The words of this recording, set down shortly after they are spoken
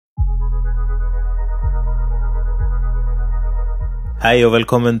Hei og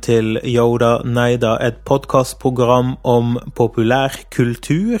velkommen til Yoda Neida, et podcastprogram om populær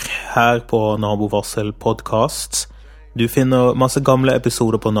kultur her på Nabovarsel podcast. Du finner masse gamle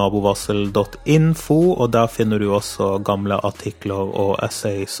episoder på nabovarsel.info, og der finner du også gamle artikler og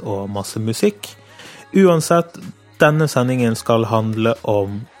essays og masse musikk. Uansett, denne sendingen skal handle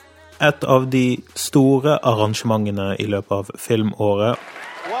om et av de store arrangementene i løpet av filmåret.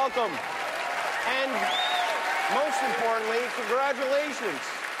 Welcome. And most importantly, congratulations.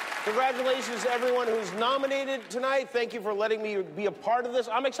 Congratulations to everyone who's nominated tonight. Thank you for letting me be a part of this.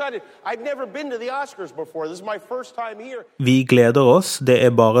 I'm excited. I've never been to the Oscars before. This is my first time here. Vi gleder oss. Det er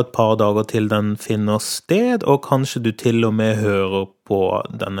bare et par dager til den finner sted, og kanskje du til og med hører på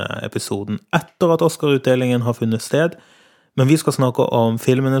denne episoden etter at Oscar-utdelingen har funnet sted. Men vi skal snakke om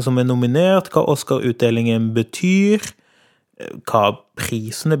filmene som er nominert, hva Oscar-utdelingen betyr, hva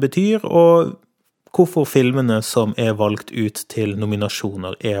prisene betyr, og hvorfor filmene som er valgt ut til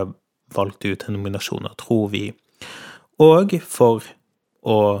nominasjoner tror vi. Og for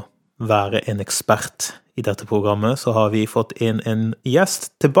å være en ekspert i dette programmet, så har vi fått inn en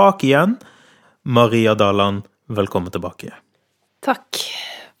gjest tilbake igjen. Maria Dalland, velkommen tilbake. Takk.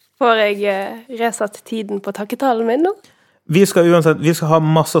 Får jeg resatt tiden på takketalen min nå? Vi skal ha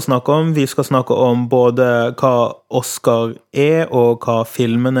masse å snakke om. Vi skal snakke om både hva Oscar er, og hva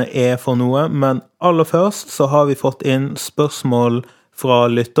filmene er for noe. Men aller først så har vi fått inn spørsmål fra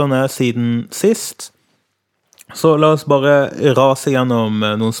lytterne siden sist. Så la oss bare rase gjennom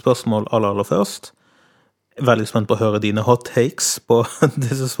noen spørsmål aller først. Veldig spent på å høre dine hot takes på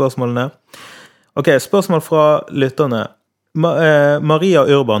disse spørsmålene. Ok, spørsmål fra lytterne. Maria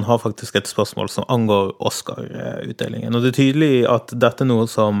Urban har faktisk et spørsmål som angår Oscar-utdelingen, og det er tydelig at dette er noe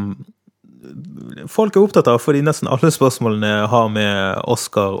som folk er opptatt av, fordi nesten alle spørsmålene har med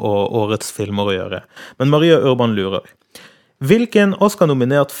Oscar og årets filmer å gjøre. Men Maria Urban lurer. Hvilken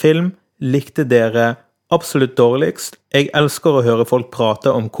Oscar-nominert film likte dere absolutt dårligst? Jeg elsker å høre folk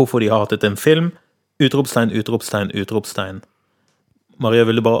prate om hvorfor de har hatt en film. Utropstegn, utropstegn, utropstegn. Maria,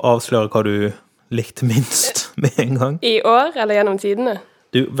 vil du bare avsløre hva du likte minst med en gang? I år, eller gjennom tidene?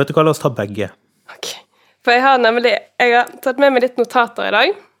 Du, vet du hva, la oss ta begge. Ok. For jeg har tatt med meg litt notater i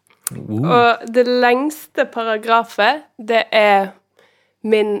dag. Og det lengste paragrafet, det er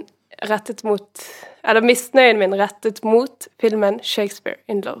misnøyen min rettet mot filmen Shakespeare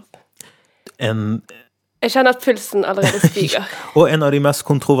in Love. Jeg kjenner at pulsen allerede stiger. Og en av de mest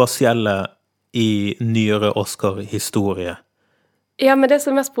kontroversielle i nyere Oscar-historie. Ja, men det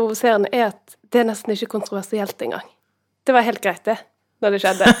som er mest provoserende er at det er nesten ikke kontroversielt engang. Det var helt greit det, når det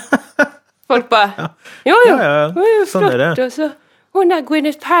skjedde. Folk bare, jo, sånn er det. Og så, hun er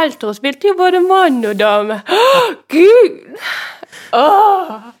Gwyneth Paltrow, spilte jo både mann og dame. Gud!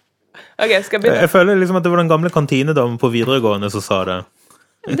 Ok, skal jeg begynne? Jeg føler liksom at det var den gamle kantinedamen på videregående som sa det.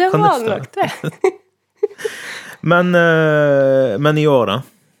 Det var nok det. Men i år da,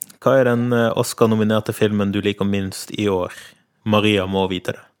 hva er den Oscar-nominerte filmen du liker minst i år? Maria må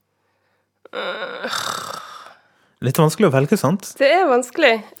vite det. Litt vanskelig å velge, sant? Det er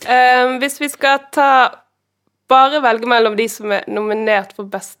vanskelig. Hvis vi skal bare velge mellom de som er nominert for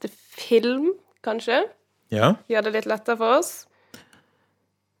beste film, kanskje? Ja. Gjør det litt lettere for oss.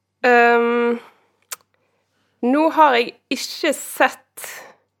 Nå har jeg ikke sett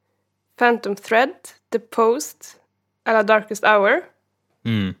Phantom Thread, The Post, eller Darkest Hour,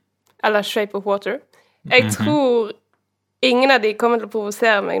 eller Shape of Water. Jeg tror ingen av de kommer til å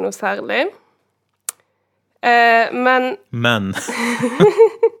provosere meg noe særlig. Men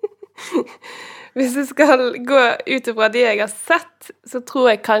hvis jeg skal gå ut fra de jeg har sett, så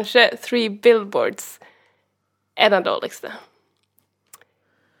tror jeg kanskje Three Billboards er den dårligste.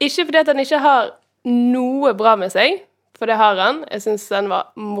 Ikke fordi at den ikke har noe bra med seg, for det har han. Jeg synes den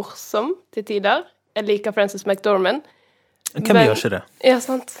var morsom til tider. Jeg liker Frances McDormand. Hvem gjør ikke det? Ja,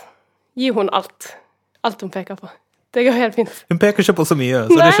 sant. Gi hun alt. Alt hun peker på. Det går helt fint. Hun peker ikke på så mye,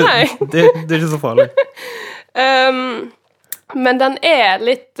 så det er ikke så farlig. Men den er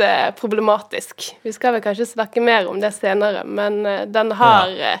litt problematisk. Vi skal vel kanskje snakke mer om det senere, men den har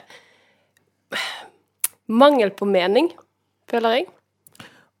mangel på mening, føler jeg.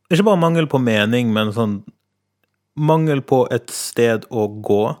 Ikke bare mangel på mening, men sånn mangel på et sted å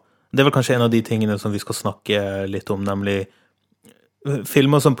gå. Det er vel kanskje en av de tingene som vi skal snakke litt om, nemlig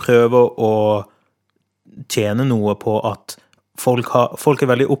filmer som prøver å tjene noe på at folk er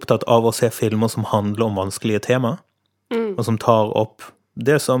veldig opptatt av å se filmer som handler om vanskelige tema, og som tar opp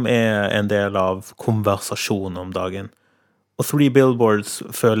det som er en del av konversasjonen om dagen. Og Three Billboards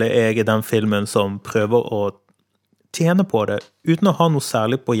føler jeg er den filmen som prøver å tjene på det, uten å ha noe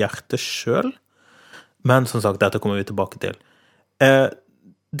særlig på hjertet selv. Men som sagt, dette kommer vi tilbake til.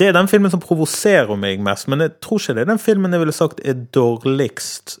 Det den filmen som provoserer meg mest, men jeg tror ikke det den filmen jeg ville sagt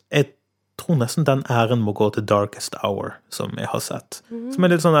dårligst. Jeg tror nesten den æren må gå til Darkest Hour, som jeg har sett. Som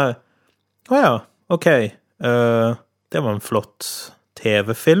litt sånn der, åja, ok, det var en flott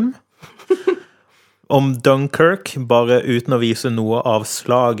TV-film. Om Dunkirk, bare uten å vise noe av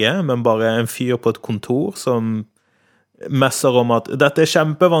slaget, men bare en fyr på et kontor som messer om at dette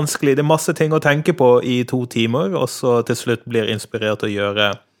kjempevanskelig, det masse ting å tenke på i 2 timer, og så til slutt blir inspirert til å gjøre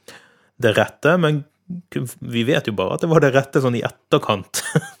det rette, men vi vet jo bare at det var det rette sånn i etterkant.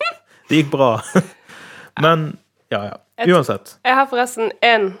 Det gikk bra. Men, ja. Uansett. Jeg har forresten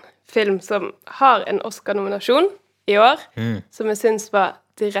en film som har en Oscar-nominasjon i år, som jeg synes var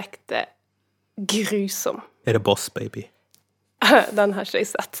direkte grusom. Det Boss Baby? Den har ikke jeg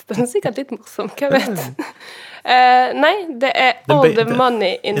sett. Den sikkert litt morsom, hva vet. Nei, det All the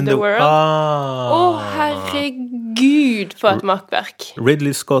Money in the World. Herregud, for et makkverk.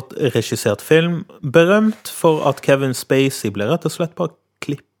 Ridley Scott regissert film, berømt for at Kevin Spacey ble rett og slett bare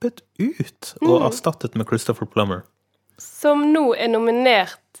klippet ut og erstattet med Christopher Plummer. Som nå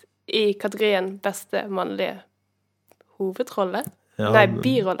nominert i kategorien beste mannlige hovedrolle. Nei,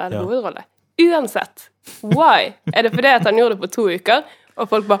 birolle eller hovedrolle. Uansett, why? Det fordi at han gjorde det på 2 uker, og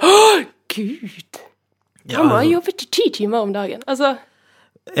folk bare, Gud! Han må ha jobbet 10 timer om dagen.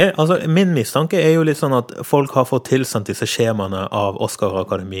 Min mistanke jo litt sånn at folk har fått tilsendt disse skjemaene av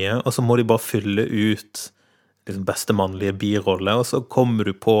Oscar-akademiet, og så må de bare fylle ut liksom, beste mannlige birolle, og så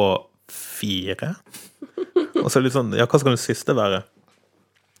kommer du på 4. Og så litt sånn, hva skal det siste være?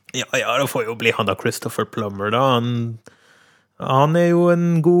 Ja, det får jo bli han da, Christopher Plummer da, han jo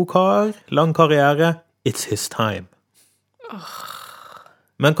en god kar, lang karriere. It's his time.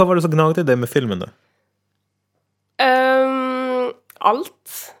 Men hva var det som gnagde det med filmen da?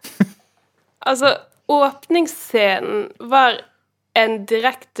 Alt. Åpningsscenen var en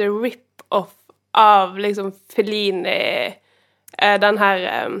direkte rip-off av liksom Fellini, den her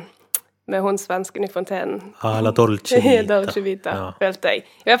med hun svensken i fontenen. La Dolce Vita. Dolce Vita, følte jeg.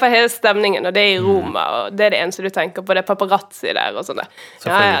 I hvert fall hele stemningen, og det i Roma, og det det eneste du tenker på, det paparazzi der, og sånn det.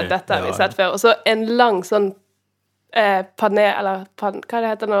 Ja, dette har vi sett før. Og så en lang sånn panel, eller hva det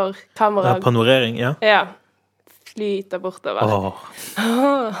heter når kamera... Panorering, ja. Ja. Flyter bortover.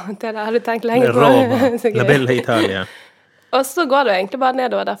 Det der har du tenkt lenge på. Roma, La Bella Italia. Og så går det egentlig bare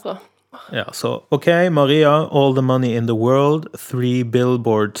nedover derfra. Ja, så ok, Maria, All the Money in the World, 3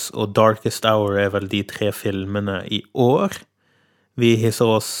 Billboards og Darkest Hour vel de 3 filmene i år. Vi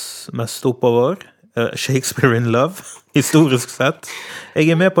hisser oss mest oppover. Shakespeare in Love, historisk sett.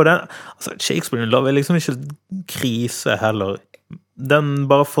 Jeg med på den. Shakespeare in Love liksom ikke krise heller. Den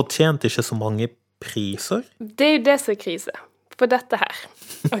bare fortjente ikke så mange priser. Det jo det som krise. For dette her.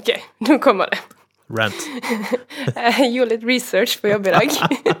 Ok, nå kommer det. Rant. Jeg gjorde litt research på jobb i dag.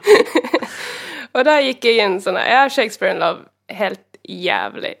 Og da gikk jeg inn sånn, Shakespeare in Love, helt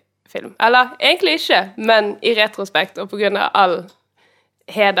jævlig film. Eller, egentlig ikke, men i retrospekt, og på grunn av all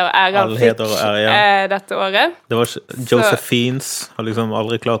heder og ære han fikk dette året. Det var Joseph Fiennes, har liksom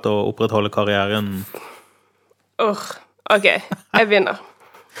aldri klart å opprettholde karrieren. Ok, jeg vinner.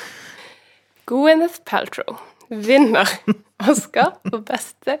 Gwyneth Paltrow vinner Oscar for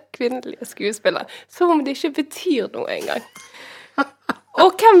beste kvinnelige skuespiller. Som om det ikke betyr noe engang.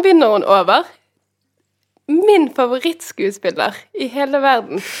 Og hvem vinner hun over? Min favorittskuespiller i hele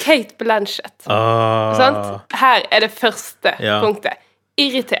verden, Kate Blanchett. Her det første punktet.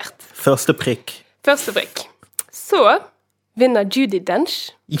 Irritert. Første prikk. Så vinner Judi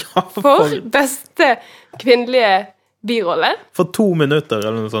Dench for beste kvinnelige birolle. For 2 minutter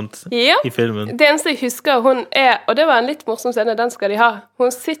eller noe sånt i filmen. Det eneste jeg husker hun og det var en litt morsom scene, den skal de ha.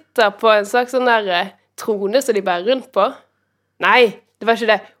 Hun sitter på en slags sånn der trone som de bærer rundt på. Nei, det var ikke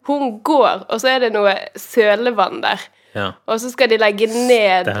det. Hun går, og så det noe sølevann der. Ja. Og så skal de legge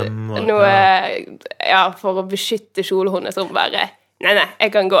ned noe for å beskytte kjolen som bare, nei,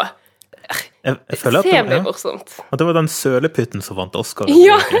 jeg kan gå. Jeg føler at det var den sølepytten som vant Oscar.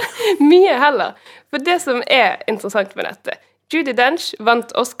 Ja, mye heller. For det som interessant med dette, Judi Dench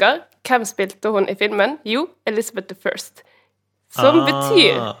vant Oscar. Hvem spilte hun i filmen? Jo, Elizabeth I. Som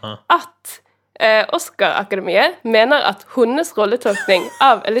betyr at Oscar-akademiet mener at hennes rolletolkning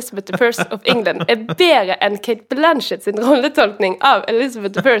av Elizabeth I of England bedre enn Kate Blanchett sin rolletolkning av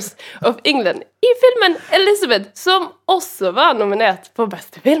Elizabeth I of England i filmen Elizabeth, som også var nominert for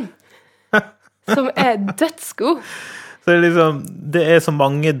beste film. Som dødsgod. Så det så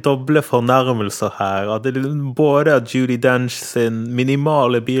mange doble fornærmelser her, at det både at Judi Dench sin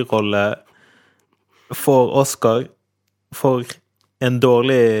minimale birolle får Oscar for en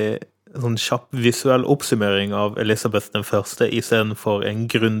dårlig sånn kjapp visuell oppsummering av Elizabeth den første I stedet for en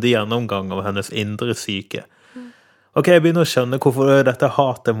grundig gjennomgang av hennes indre syke. Ok, jeg begynner å skjønne hvorfor dette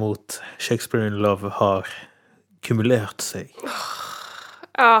hatet mot Shakespeare in Love har kumulert seg.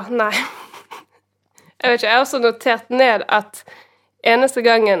 Nei. Jeg vet ikke, jeg har også notert ned at eneste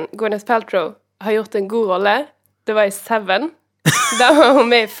gangen Gwyneth Paltrow har gjort en god rolle, det var I Seven. Da var hun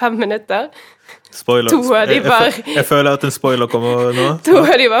med I 5 minutter. Spoiler. Jeg føler at en spoiler kommer nå. 2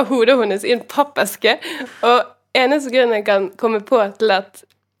 av de var hodet hennes I en pappeske. Og eneste grunnen jeg kan komme på til at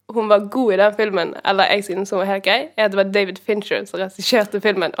hun var god I den filmen, eller jeg synes hun var helt grei, at det var David Fincher som regisserte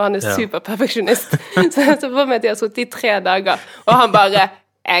filmen, og han superperfektionist. Så jeg så for meg at de har suttet I 3 dager, og han bare,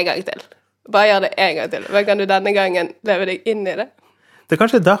 en gang til. Bare gjør det en gang til. Hva kan du denne gangen leve deg inn I det? Det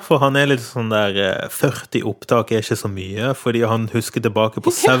kanskje derfor han litt sånn der 40 opptak ikke så mye, fordi han husker tilbake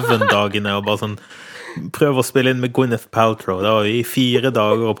på 7-dagene og bare sånn prøver å spille inn med Gwyneth Paltrow. Da var vi I 4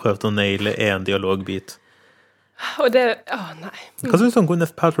 dager og prøvde å naile en dialogbit. Og det, nei. Hva synes du om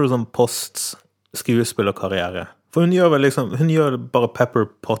Gwyneth Paltrow som post-skuespillerkarriere? For hun gjør vel liksom, hun gjør bare Pepper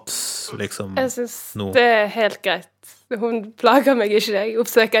Potts liksom Jeg synes det helt greit. Hun plager meg ikke, jeg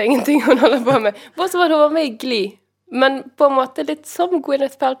oppsøker ingenting hun holder på med. Bortsett fra at hun var med I Glee, men på en måte litt som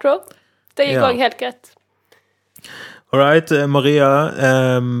Gwyneth Paltrow. Det gikk også helt greit. Alright, Maria,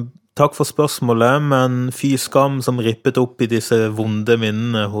 takk for spørsmålet, men fy skam som rippet opp I disse vonde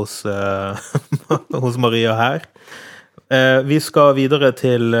minnene hos Maria her. Vi skal videre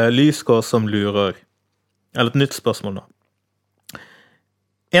til Lysgård som lurer. Eller et nytt spørsmål nå.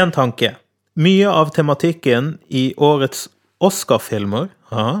 En tanke. Mye av tematikken I årets Oscar-filmer,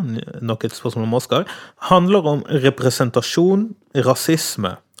 nok et spørsmål om Oscar, handler om representasjon,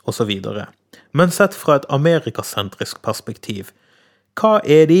 rasisme og så videre. Men sett fra et amerikasentrisk perspektiv, hva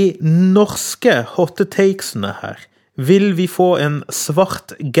de norske hotte takesene her? Vil vi få en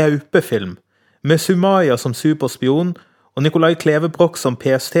svart gaupefilm med Sumaya som superspion og Nikolai Klevebrok som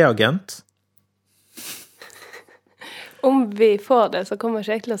PST-agent? Om vi får det, så kommer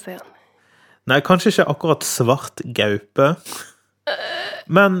ikke jeg til å se den. Nei, kanskje ikke akkurat svart gaupe.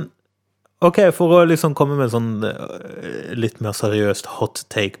 Men, ok, for å liksom komme med sånn litt mer seriøst hot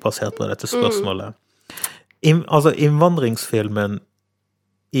take basert på dette spørsmålet. Altså, innvandringsfilmen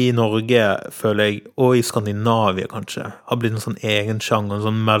I Norge, føler jeg, og I Skandinavia kanskje, har blitt en sånn egen sjanger, en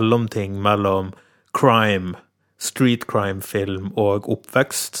sånn mellomting mellom crime, street crime-film og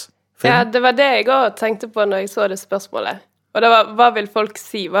oppvekstfilm. Ja, det var det jeg også tenkte på når jeg så det spørsmålet. Og det var, hva vil folk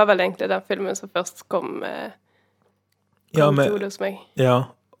si? Var vel egentlig den filmen som først kom til hodet hos meg.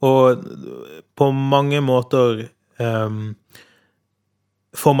 Ja, og på mange måter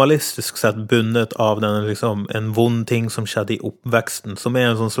formalistisk sett bundet av denne liksom, en vond ting som skjedde I oppveksten, som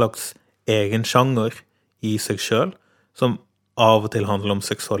en sånn slags egen sjanger I seg selv, som av og til handler om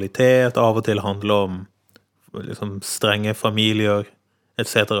seksualitet, av og til handler om liksom, strenge familier,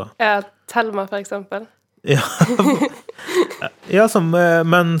 etc. Ja, Thelma for eksempel. Ja, ja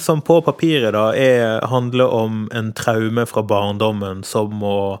men som på papiret da handler om en traume fra barndommen som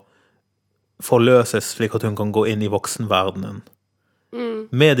må forløses slik at hun kan gå inn I voksenverdenen.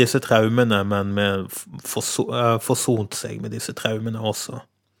 Med disse traumene, men med forsont seg med disse traumene også.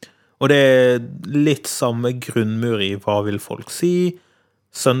 Og det litt samme grunnmur I hva vil folk si,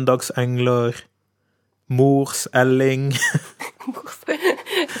 søndagsengler, Mors Elling. Jeg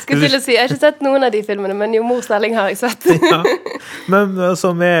skulle til å si, jeg har ikke sett noen av de filmene, men jo, Mors Elling har jeg sett. Ja, men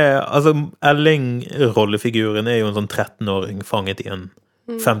som altså Elling-rollefiguren jo en sånn 13-åring fanget I en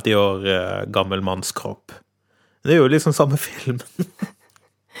 50 år gammel mannskropp. Det jo liksom samme film.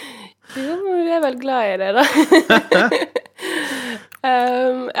 Jo, men vi vel glad I det da.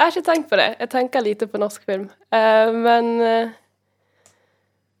 Jeg har ikke tenkt på det. Jeg tenker lite på norsk film. Men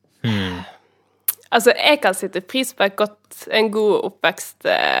altså, jeg kan sitte pris på en god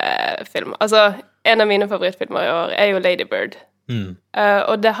oppvekstfilm. Altså, en av mine favorittfilmer I år jo Lady Bird.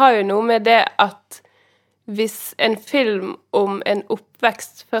 Og det har jo noe med det at hvis en film om en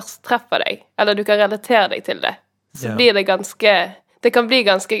oppvekst først treffer deg, eller du kan relatere deg til det, så blir det det kan bli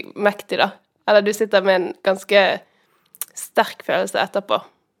ganske mektig da. Eller du sitter med en ganske sterk følelse etterpå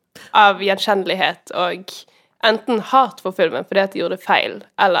av gjenkjennelighet og enten hat for filmen fordi at de gjorde feil,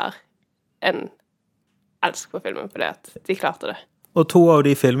 eller en elsk på filmen fordi at de klarte det. Og 2 av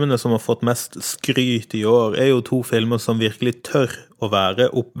de filmene som har fått mest skryt I år jo 2 filmer som virkelig tør å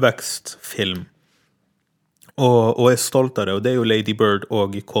være oppvekstfilm. Og stolt av det, og det jo Lady Bird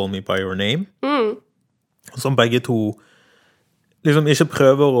og Call Me By Your Name. Som begge 2 liksom ikke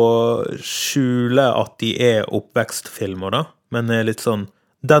prøver å skjule at de oppvekstfilmer da, men litt sånn,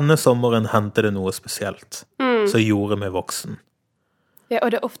 denne sommeren hentet det noe spesielt, så gjorde meg voksen. Ja,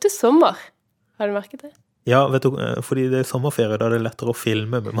 og det ofte sommer. Har du merket det? Ja, vet du, fordi det sommerferie, da det lettere å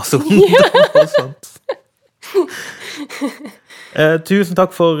filme med masse ungdom og sånt. Tusen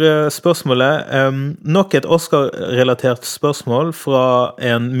takk for spørsmålet. Nok et Oscar-relatert spørsmål fra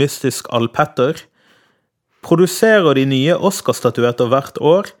en mystisk Alpetter. Produserer de nye Oscar-statuetter hvert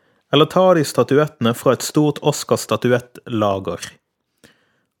år, eller tar de statuettene fra et stort Oscar-statuettlager?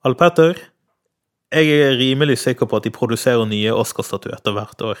 Alpetter, jeg rimelig sikker på at de produserer nye Oscar-statuetter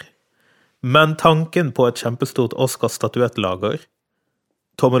hvert år. Men tanken på et kjempestort Oscar-statuettlager,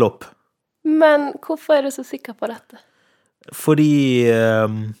 tommel opp. Men hvorfor du så sikker på dette? Fordi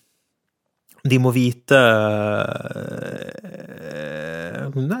de må vite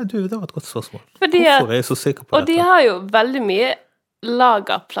Nei, det var et godt spørsmål. Hvorfor jeg så sikker på dette? Og de har jo veldig mye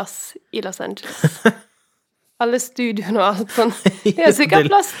lagerplass i Los Angeles. Alle studioene og alt sånn. De har sikkert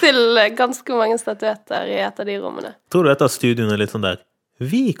plass til ganske mange statuetter i et av de rommene. Tror du dette studioene er litt sånn der?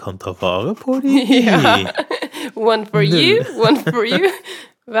 Vi kan ta vare på de. Ja. One for you, one for you.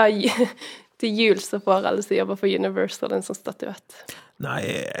 Til jul så får alle som jobber for Universal en sånn statuett. Nei,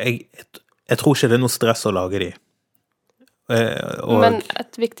 jeg tror ikke det er noe stress å lage de. Men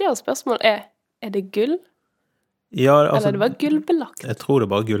et viktigere spørsmål er det gull? Ja, altså, eller er det bare gullbelagt? Jeg tror det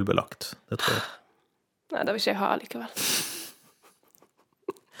er bare gullbelagt, det tror jeg. Nei, det vil ikke jeg ha likevel.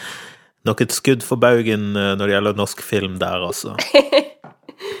 Nok et skudd for baugen når det gjelder norsk film der, altså.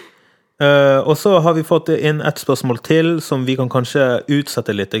 Og så har vi fått inn et spørsmål til som vi kan kanskje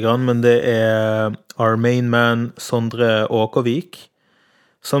utsette litt, men det er our main man Sondre Åkervik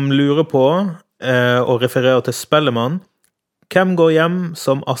som lurer på og refererer til Spellemann. Hvem går hjem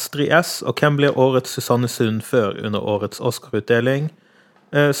som Astrid S, og hvem blir årets Susanne Sundfør under årets Oscar-utdeling?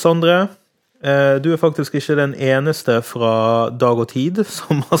 Sondre, du er faktisk ikke den eneste fra Dag og Tid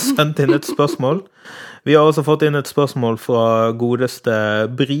som har sendt inn et spørsmål. Vi har også fått inn et spørsmål fra godeste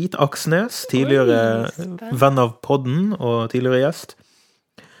Brit Aksnes, tidligere venn av podden og tidligere gjest.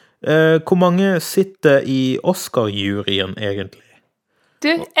 Hvor mange sitter i Oscar-juryen egentlig?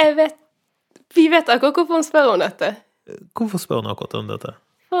 Du, vi vet akkurat hvorfor hun spør om dette. Hvorfor spør hun akkurat om dette?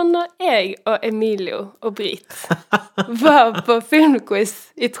 For når jeg og Emilio og Brit var på filmquiz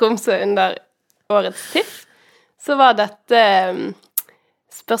i Tromsø under årets TIFF, så var dette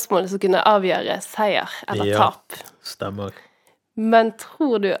spørsmålet som kunne avgjøre seier eller tap. Ja, stemmer. Men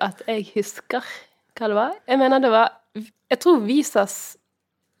tror du at jeg husker hva det var? Jeg mener det var, jeg tror Visas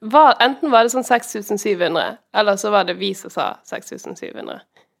enten var det sånn 6700, eller så var det vi som sa 6700.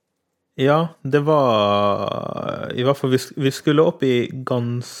 Ja, det var i hvert fall, vi skulle opp i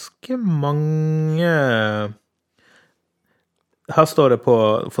ganske mange, her står det på,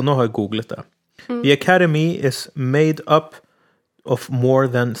 for nå har jeg googlet det. The Academy is made up of more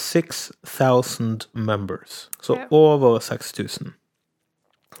than 6,000 members. Så over 6,000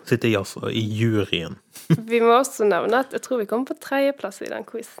 sitter jeg altså i juryen. Vi må også nevne at jeg tror vi kom på 3. plass i den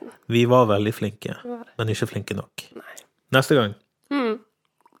quizen. Vi var veldig flinke, men ikke flinke nok. Nei. Neste gang.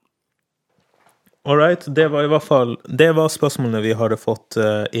 Alright, det var i hvert fall, det var spørsmålene vi hadde fått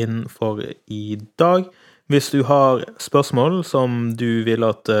inn for i dag. Hvis du har spørsmål som du vil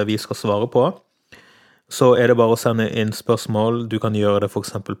at vi skal svare på, så er det bare å sende inn spørsmål. Du kan gjøre det for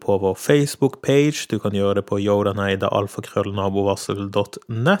eksempel på vår Facebook-page, du kan gjøre det på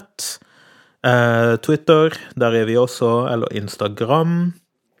jodaneida@alfakrøllnabovarsel.net, Twitter, der er vi også, eller Instagram.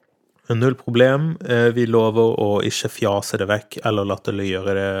 Null problem. Vi lover å ikke fjase det vekk, eller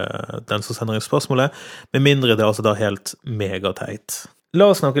latterliggjøre det den som sender inn spørsmålet, med mindre det er altså da helt megateit.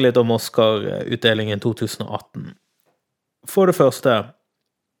 La oss snakke litt om Oscar-utdelingen 2018. For det første,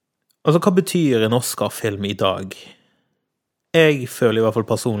 altså, hva betyr en Oscar-film i dag? Jeg føler i hvert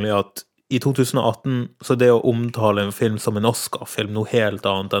fall personlig at i 2018 så det å omtale en film som en Oscar-film noe helt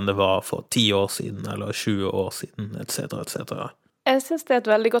annet enn det var for 10 år siden, eller 20 år siden, etc., etc. Jeg synes det er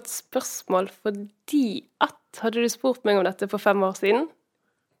et veldig godt spørsmål, fordi at hadde du spurt meg om dette for 5 år siden,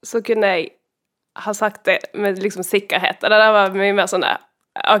 så kunne jeg ha sagt det med liksom sikkerhet. Og det der var mye mer sånn,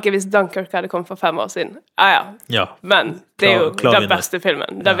 ok, hvis Dunkirk hadde kommet for 5 år siden, ja. Men det er jo den beste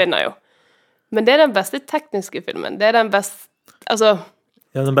filmen, den vinner jo. Men det er den beste tekniske filmen, det er den best, altså...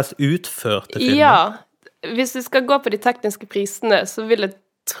 Ja, den best utførte filmen. Ja, hvis du skal gå på de tekniske prisene, så vil jeg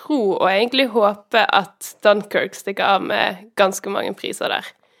tro og egentlig håpe at Dunkirk stikker av med ganske mange priser der.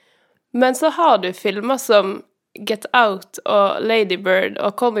 Men så har du filmer som Get Out og Lady Bird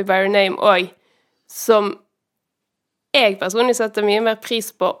og Call Me By Your Name også, som jeg personlig setter mye mer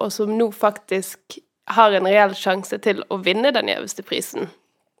pris på, og som nå faktisk har en reell sjanse til å vinne den gjeveste prisen.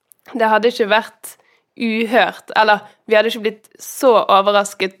 Det hadde ikke vært uhørt, eller vi hadde ikke blitt så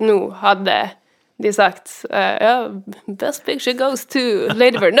overrasket nå hadde de sagt, ja, best picture goes to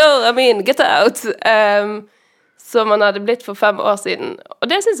Lady Bird. No, I mean, get out! Som man hadde blitt for 5 år siden. Og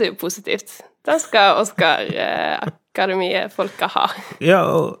det synes jeg er positivt. Den skal Oscar-akademiet-folka ha. Ja,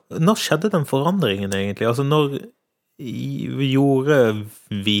 og når skjedde den forandringen egentlig? Altså, når gjorde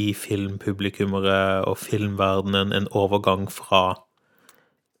vi filmpublikummere og filmverdenen en overgang fra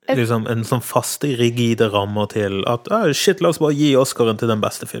liksom en sånn faste, rigide rammer til at, shit, la oss bare gi Oscaren til den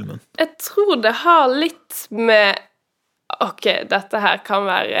beste filmen? Jeg tror det har litt med, ok, dette her kan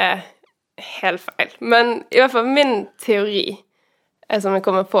være helt feil, men i hvert fall min teori, som jeg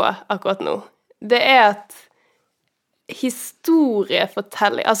kommer på akkurat nå, det er at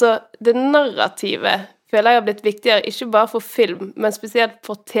historiefortelling, altså det narrative, føler jeg har blitt viktigere, ikke bare for film, men spesielt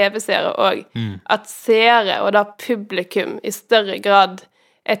for TV-serier også. At seere og da publikum i større grad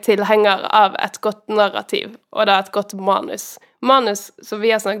er tilhenger av et godt narrativ, og da et godt manus. Manus, som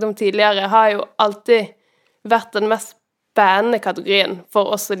vi har snakket om tidligere, har jo alltid vært den mest spennende kategorien for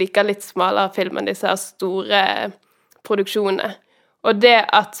oss som liker litt smalere film enn disse store produksjonene. Og det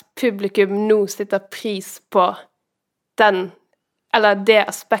at publikum nå sitter pris på den, eller det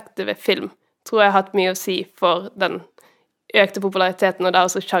aspektet ved film, tror jeg har hatt mye å si for den økte populariteten, og da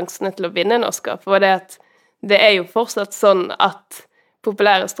også sjansene til å vinne en Oscar. For det er jo fortsatt sånn at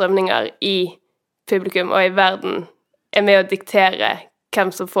populære strømninger i publikum og i verden er med å diktere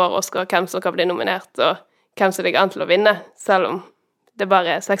hvem som får Oscar, hvem som kan bli nominert, og hvem som ligger an til å vinne, selv om det bare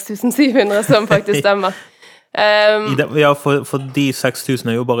er 6700 som faktisk stemmer. Ja, for de 6000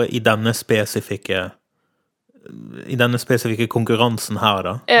 er jo bare i denne spesifikke konkurransen her,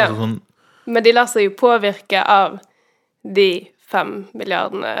 da. Ja. Altså sånn, men de lar seg jo påvirke av de 5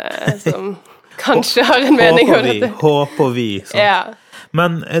 milliardene som kanskje har en mening om dette. Håper vi. Sant? Ja.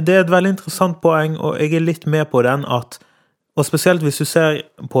 Men det er et veldig interessant poeng, og jeg er litt med på den at, og spesielt hvis du ser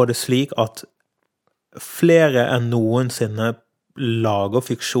på det slik at flere enn noensinne lager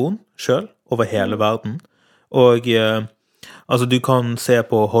fiksjon selv over hele verden, og altså du kan se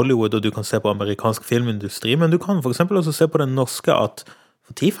på Hollywood og du kan se på amerikansk filmindustri, men du kan for eksempel også se på den norske at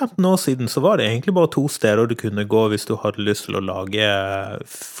for 10-15 år siden så var det egentlig bare 2 steder du kunne gå hvis du hadde lyst til å lage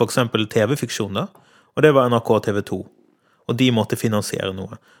for eksempel TV-fiksjon da, og det var NRK TV 2. Og de måtte finansiere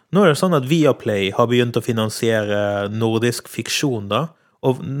noe. Nå er det sånn at Viaplay har begynt å finansiere nordisk fiksjon da,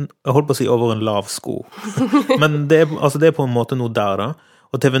 og jeg holdt på å si over en lav sko. Men det er på en måte noe der da,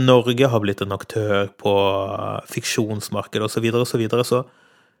 og TV Norge har blitt en aktør på fiksjonsmarkedet og så videre, så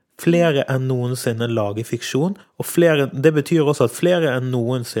flere enn noensinne lager fiksjon, og det betyr også at flere enn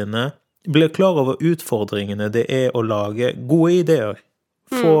noensinne blir klar over utfordringene det er å lage gode ideer.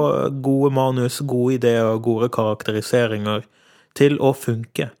 Få gode manus, gode ideer, gode karakteriseringer til å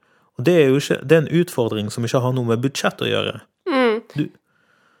funke. Og det er jo ikke, det er en utfordring som ikke har noe med budsjett å gjøre.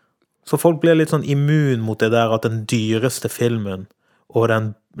 Så folk blir litt sånn immun mot det der at den dyreste filmen og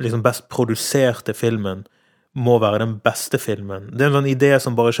den liksom best produserte filmen må være den beste filmen. Det er en sånn idé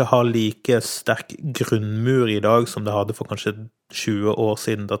som bare ikke har like sterk grunnmur i dag som det hadde for kanskje 20 år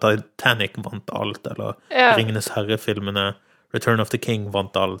siden, da Titanic vant alt, eller Ringenes Herre-filmene, Return of the King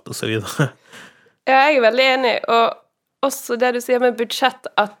vant alt, og så videre. Ja, jeg er veldig enig, og også det du sier med budsjett,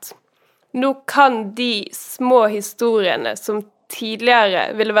 at nå kan de små historiene som tidligere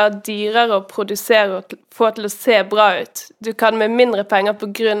ville være dyrere å produsere og få til å se bra ut. Du kan med mindre penger på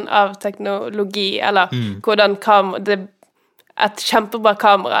grunn av teknologi, eller hvordan et kjempebra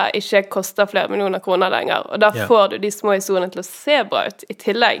kamera ikke koster flere millioner kroner lenger, og da får du de små historiene til å se bra ut i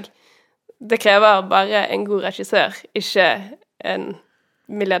tillegg. Det krever bare en god regissør, ikke en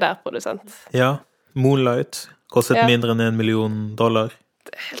milliardærprodusent. Ja, Moonlight kostet mindre enn $1 million.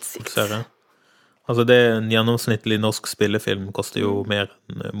 Det er helt sykt. Altså det er en gjennomsnittlig norsk spillefilm, koster jo mer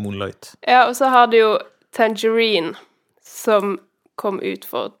enn Moonlight. Ja, og så har du jo Tangerine, som kom ut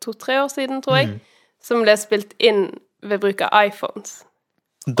for 2-3 år siden, tror jeg, som ble spilt inn ved bruk av iPhones.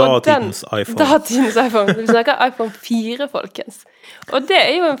 Datidens iPhone. Vi snakker iPhone 4, folkens. Og det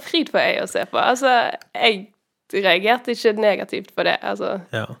er jo en fryd for jeg å se på. Altså, jeg reagerte ikke negativt på det. Altså.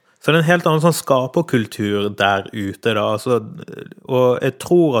 Ja. Så det er en helt annen sånn skaperkultur der ute da. Altså, og jeg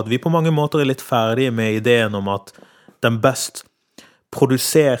tror at vi på mange måter er litt ferdige med ideen om at den best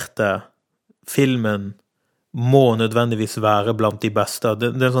produserte filmen må nødvendigvis være blant de beste. Det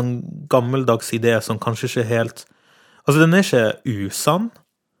er en sånn gammeldags idé som kanskje ikke helt... Altså, den er ikke usann,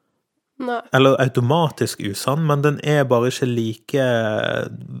 eller automatisk usann, men den er bare ikke like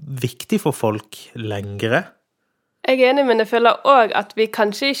viktig for folk lengre. Jeg er enig, men jeg føler også at vi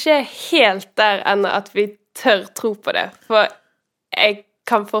kanskje ikke er helt der enn at vi tør tro på det. For jeg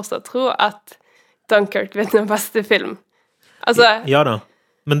kan fortsatt tro at Dunkirk vet den beste film. Altså, ja da.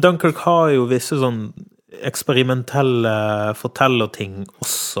 Men Dunkirk har jo visse sånn eksperimentelle fortellerting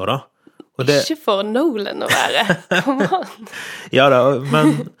også, da. Og det... Ikke for Nolan å være. Come on. Ja da,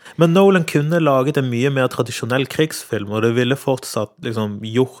 men Nolan kunne laget en mye mer tradisjonell krigsfilm, og det ville fortsatt liksom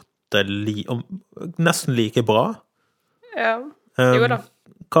gjort det nesten like bra. Ja, jo da.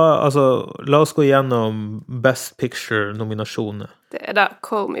 La oss gå gjennom Best Picture-nominasjonene. Det da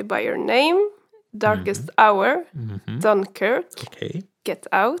Call Me By Your Name, Darkest Hour, Dunkirk, Get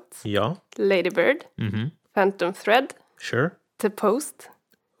Out, ja. Lady Bird, Phantom Thread, sure. The Post,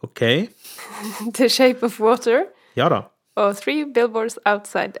 The Shape of Water, ja da. og 3 Billboards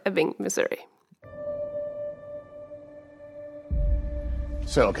Outside Ebbing, Missouri.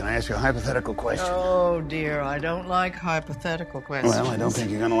 So, can I ask you a hypothetical question? Oh, dear, I don't like hypothetical questions. Well, I don't think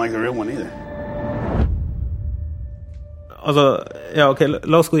you're going to like the real one either.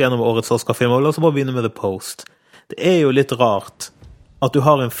 La oss gå gjennom årets Oscar-film, og la oss bare begynne med The Post. Det jo litt rart at du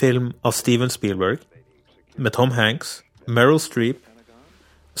har en film av Steven Spielberg, med Tom Hanks, Meryl Streep,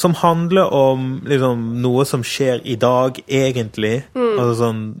 som handler om liksom, noe som skjer i dag, egentlig. Altså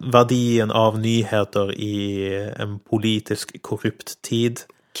sånn, verdien av nyheter i en politisk korrupt tid.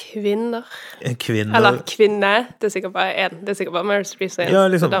 Kvinner. Eller kvinne. Det sikkert bare en. Det sikkert bare Meryl Streep som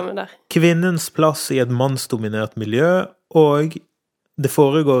liksom, damen der. Kvinnens plass i et mannsdominert miljø, og det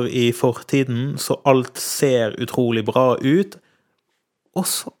foregår i fortiden, så alt ser utrolig bra ut. Og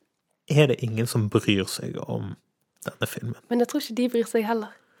så det ingen som bryr seg om denne filmen. Men jeg tror ikke de bryr seg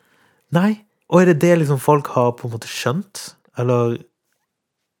heller. Nei, og det liksom folk har på en måte skjønt? Eller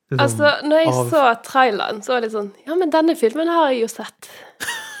liksom, altså, når jeg så traileren, så var det sånn, ja, men denne filmen har jeg jo sett.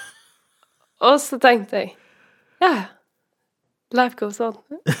 Og så tenkte jeg, ja, life goes on.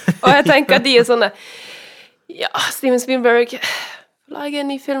 Og jeg tenker at de sånne, ja, Steven Spielberg, lage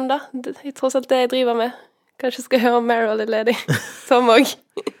en ny film da. Det tross alt det jeg driver med. Kanskje skal høre om Meryl er ledig. Som også.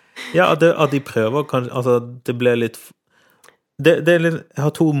 Ja, at de prøver kanskje, altså det ble litt jeg har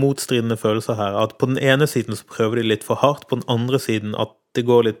to motstridende følelser her, at på den ene siden så prøver de litt for hardt, på den andre siden at det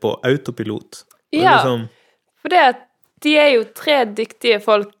går litt på autopilot. Ja, liksom... for det at de jo 3 dyktige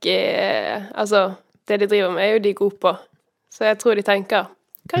folk, altså det de driver med jo de gode på, så jeg tror de tenker,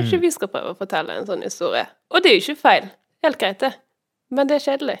 kanskje vi skal prøve å fortelle en sånn historie, og det jo ikke feil, helt greit det, men det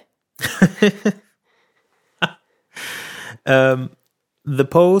kjedelig. The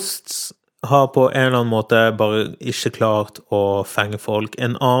Post har på en eller annen måte bare ikke klart å fenge folk.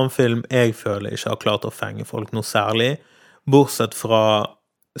 En annen film jeg føler ikke har klart å fenge folk noe særlig, bortsett fra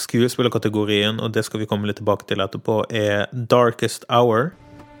skuespillerkategorien, og det skal vi komme litt tilbake til etterpå, Darkest Hour.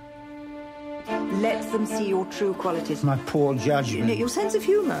 Let them see your true qualities. My poor judgment. Your sense of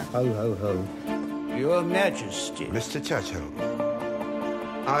humor. Ho, ho, ho. Your Majesty. Mr. Churchill,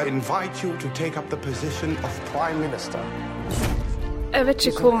 I invite you to take up the position of Prime Minister. Jeg vet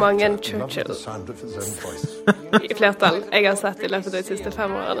ikke hvor mange Churchill i flertall jeg har sett i løpet av de siste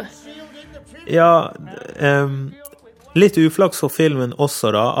 5 årene. Ja, litt uflaks for filmen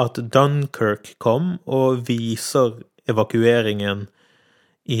også da, at Dunkirk kom og viser evakueringen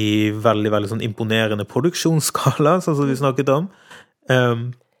i veldig, veldig sånn imponerende produksjonsskala, sånn som vi snakket om.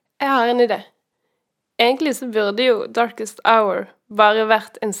 Jeg har en idé. Egentlig så burde jo Darkest Hour bare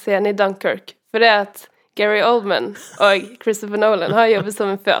vært en scene i Dunkirk, for det at Gary Oldman og Christopher Nolan har jobbet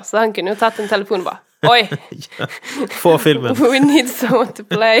sammen før, så han kunne jo tatt en telefon bare. Oi! Ja, få filmen. We need someone to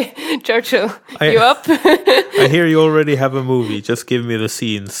play Churchill. You up? I hear you already have a movie. Just give me the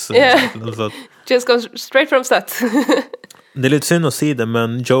scenes. Yeah. Just go straight from set. Det litt synd å si det,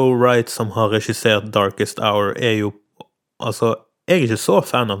 men Joe Wright, som har regissert Darkest Hour, jo... Altså, jeg ikke så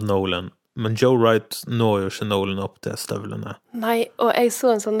fan av Nolan, men Joe Wright når jo ikke Nolan opp til støvlene. Nei, og jeg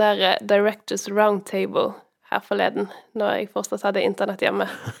så en sånn der Directors Roundtable her forleden, når jeg fortsatt hadde internett hjemme.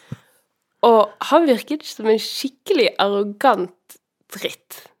 Og han virket ikke som en skikkelig arrogant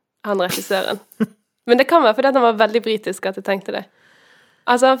dritt, han regissøren. Men det kan være fordi han var veldig britisk at jeg tenkte det.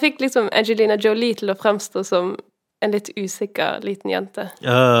 Altså, han fikk liksom Angelina Jolie til å fremstå som en litt usikker liten jente.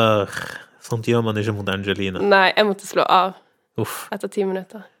 Sånt gjør man ikke mot Angelina. Nei, jeg måtte slå av etter 10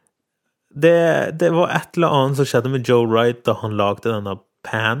 minutter. Det var et eller annet som skjedde med Joe Wright da han lagde denne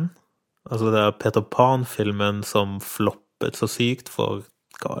Pan, altså det Peter Pan-filmen som floppet så sykt for,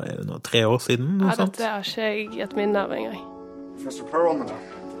 hva det nå, 3 år siden? Ja, dette har ikke jeg et minne av en gang. Professor Perlman.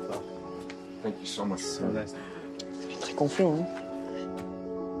 Thank you so much. Très confiant.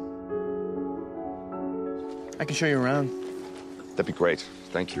 I can show you around. That'd be great.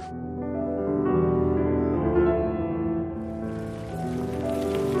 Thank you.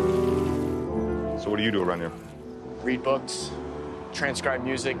 So what do you do around here? Read books, transcribe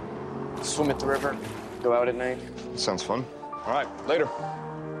music, swim at the river, go out at night. Sounds fun. All right, later.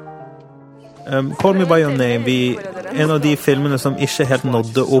 Call Me By Your Name, en av de filmene som ikke helt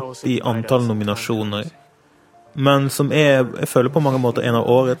nådde opp i antall nominasjoner, men som jeg føler på mange måter en av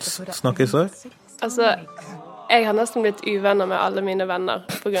årets snakkiser. Altså, jeg har nesten blitt uvenner med alle mine venner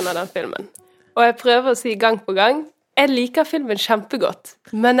på grunn av den filmen. Og jeg prøver å si gang på gang, jeg liker filmen kjempegodt,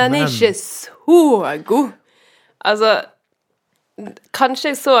 men den er ikke så god. Altså,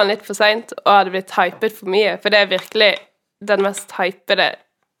 kanskje jeg så den litt for sent og hadde blitt hypet for mye, for det er virkelig den mest hypede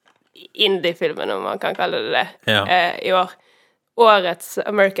indie-filmen, om man kan kalle det i år. Årets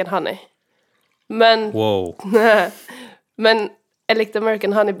American Honey. Men, men jeg likte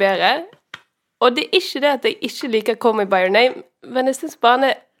American Honey bedre, og det er ikke det at jeg ikke liker Call Me By Your Name, men jeg synes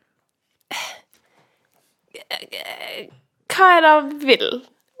bare hva er det han vil?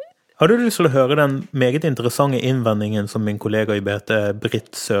 Har du lyst til å høre den meget interessante innvendingen som min kollega i BT,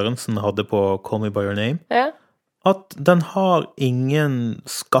 Britt Sørensen, hadde på Call Me By Your Name? Ja. At den har ingen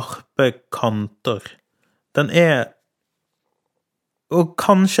skarpe kanter. Den og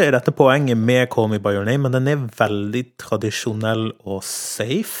kanskje er dette poenget med Call Me By Your Name, men den er veldig tradisjonell og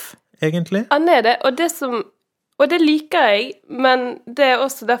safe, egentlig. Han er det, og det liker jeg, men det er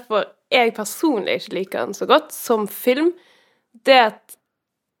også derfor jeg personlig ikke liker den så godt som film. Det at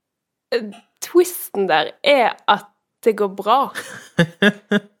twisten der er at det går bra.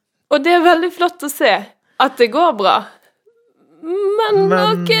 Og det er veldig flott å se at det går bra. Men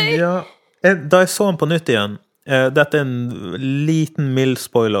ok. Ja, da jeg så den på nytt igjen, dette er en liten mild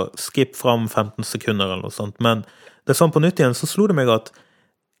spoiler, skip fram 15 sekunder eller noe sånt, men det sånn på nytt igjen, så slo det meg at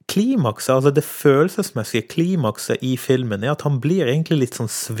klimakset, altså det følelsesmessige klimakset i filmen er at han blir egentlig litt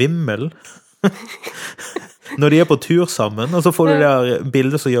sånn svimmel når de er på tur sammen, og så får du det der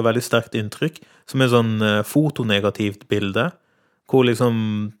bildet som gjør veldig sterkt inntrykk, som er sånn fotonegativt bilde, hvor liksom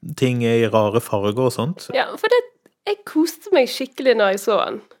ting er i rare farger og sånt. Ja, for jeg koste meg skikkelig når jeg så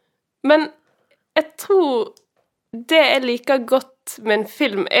den. Men jeg tror det jeg liker godt med en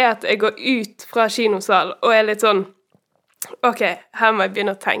film er at jeg går ut fra kinosal og er litt sånn, ok, her må jeg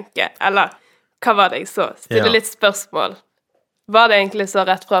begynne å tenke, eller hva var det jeg så? Stille litt spørsmål. Var det egentlig så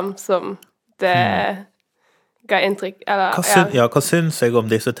rett frem som det ga inntrykk? Eller, hva synes jeg om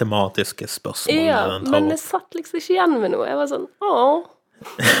disse tematiske spørsmålene? Ja, men jeg satt liksom ikke igjen med noe. Jeg var sånn,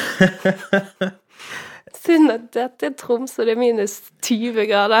 synd at dette er Troms, og det er minus 20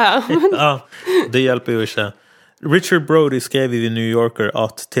 grader her. Ja, det hjelper jo ikke. Richard Brody skrev i The New Yorker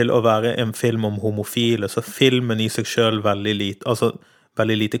at til å være en film om homofile, så filmen i seg selv veldig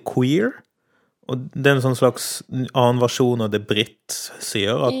lite queer. Og det er en sånn slags annen versjon av det Britt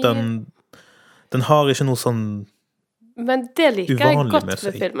sier, at den har ikke noe sånn men det liker jeg godt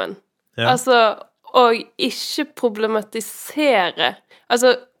med filmen. Ja. Altså, og ikke problematisere.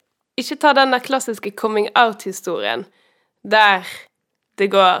 Altså, ikke ta den der klassiske coming out-historien, der det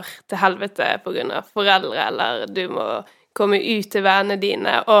går til helvete på grunn av foreldre, eller du må komme ut til vennene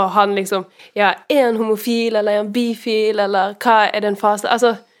dine, og han liksom, ja, er han homofil, eller er han bifil, eller hva er den fase?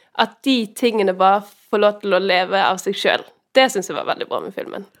 Altså, at de tingene bare får lov til å leve av seg selv. Det synes jeg var veldig bra med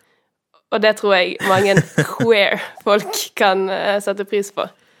filmen. Og det tror jeg mange queer folk kan sette pris på.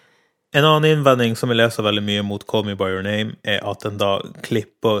 En annen innvending som jeg leser veldig mye mot Call Me By Your Name, er at den da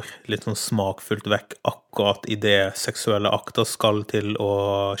klipper litt sånn smakfullt vekk akkurat i det seksuelle akter skal til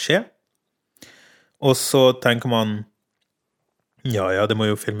å skje. Og så tenker man, ja, det må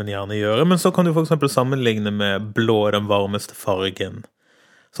jo filmen gjerne gjøre, men så kan du for eksempel sammenligne med Blå den varmeste fargen,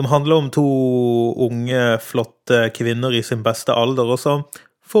 som handler om to unge, flotte kvinner i sin beste alder, og så,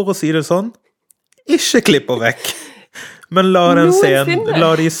 for å si det sånn, ikke klipper vekk. Men la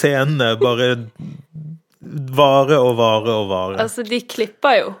de scenene bare vare og vare og vare. Altså, de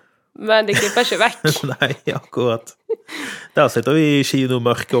klipper jo, men de klipper ikke vekk. Nei, akkurat. Der sitter vi i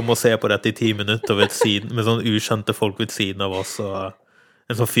kinomørket og må se på dette i 10 minutter ved siden, med sånn ukjente folk ved siden av oss, og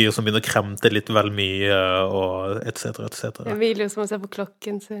en sånn fyr som begynner å kremte litt vel mye, og et cetera, et cetera. En video som må se på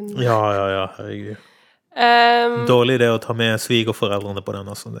klokken sin. Ja, herregud. Dårlig det å ta med svigerforeldrene på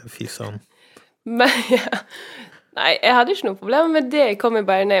den, altså, det er fisan. Men, ja. Nei, jeg hadde ikke noe problem med det i Call Me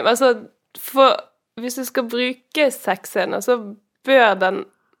By Your Name. Altså, for hvis du skal bruke sexscener, så bør den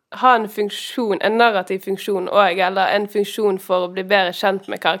ha en funksjon, en narrativ funksjon også, eller en funksjon for å bli bedre kjent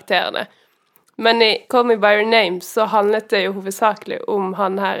med karakterene. Men i Call Me By Your Name så handlet det jo hovedsakelig om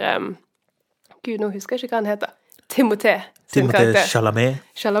han her, Gud, nå husker jeg ikke hva han heter. Timothée Chalamet.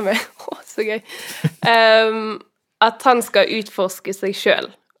 Så gøy. At han skal utforske seg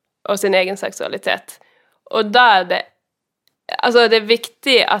selv og sin egen seksualitet. Og da er det, altså det er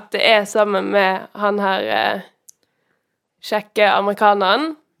viktig at det er sammen med han her kjekke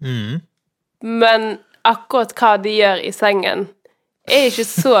amerikaneren, men akkurat hva de gjør i sengen er ikke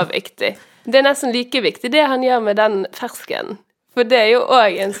så viktig. Det er nesten like viktig det han gjør med den fersken. For det er jo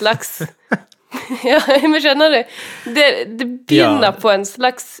også en slags... Ja, men skjønner du? Det begynner på en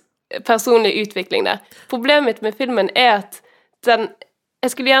slags personlig utvikling der. Problemet mitt med filmen er at jeg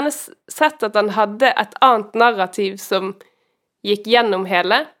skulle gjerne sett at han hadde et annet narrativ som gikk gjennom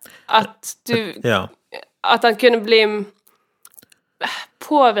hele. At han kunne bli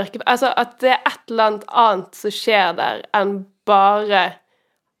påvirket... Altså at det er et eller annet som skjer der enn bare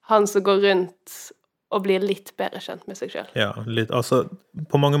han som går rundt og blir litt bedre kjent med seg selv. Ja, altså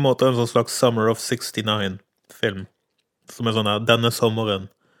på mange måter en sånn slags Summer of 69-film. Som er sånn her, denne sommeren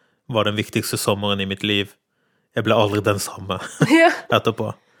var den viktigste sommeren i mitt liv. Jeg ble aldri den samme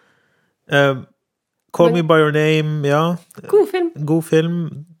etterpå. Call Me By Your Name, ja. God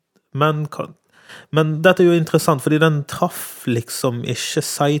film. Men dette er jo interessant, fordi den traff liksom ikke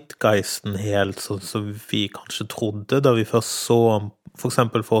zeitgeisten helt sånn som vi kanskje trodde da vi først så, for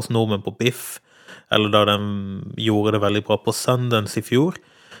eksempel for oss nordmenn på Biff, eller da den gjorde det veldig bra på Sundance i fjor.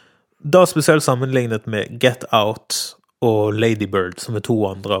 Da spesielt sammenlignet med Get Out og Lady Bird, som er 2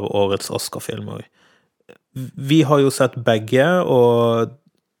 andre av årets Oscar-filmer. Vi har jo sett begge, og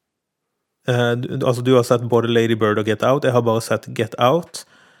altså du har sett både Lady Bird og Get Out, jeg har bare sett Get Out.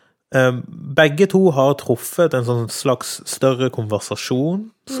 Begge 2 har truffet en sånn slags større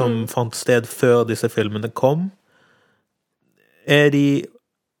konversasjon som fant sted før disse filmene kom.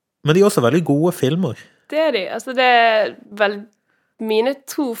 Men de er også veldig gode filmer. Det er de. Altså det er vel mine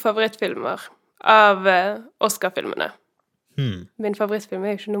 2 favorittfilmer av Oscar-filmene. Min favorittfilm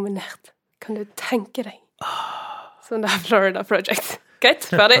er jo ikke nominert. Kan du tenke deg? Sånn det er Florida Project. Greit,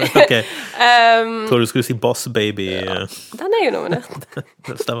 ferdig. Okay. Tror du skulle si Boss Baby. Ja, den er jo nominert.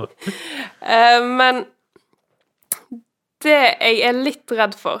 Det stemmer. Men det jeg er litt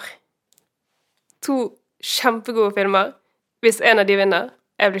redd for, 2 kjempegode filmer, hvis en av de vinner,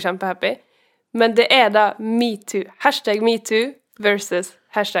 jeg blir kjempehappy, men det er da MeToo. #MeToo versus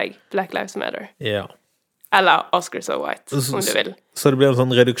 #Black Lives Matter. Ja. Eller Oscar So White, om du vil. Så det blir en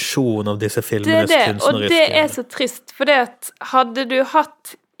sånn reduksjon av disse filmenes kunstneriske... Og det er så trist, for det at hadde du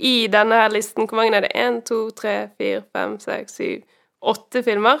hatt i denne her listen, hvor mange er det? 1, 2, 3, 4, 5, 6, 7, 8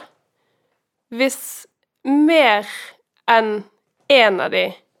 filmer? Hvis mer enn en av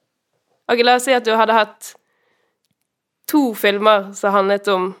de... Ok, la oss si at du hadde hatt 2 filmer som handlet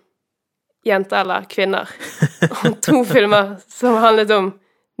om jenter eller kvinner, og 2 filmer som handlet om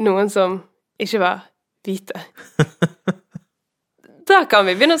noen som ikke var hvite. Da kan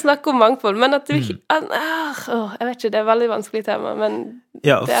vi begynne å snakke om mangfold, men at du ikke... jeg vet ikke, det er et veldig vanskelig tema, men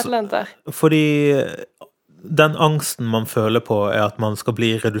det er et eller annet der. Fordi den angsten man føler på er at man skal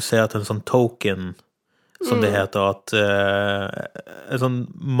bli redusert til en sånn token, som det heter, at et sånn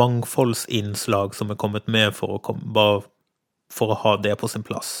mangfoldsinnslag som er kommet med for å ha det på sin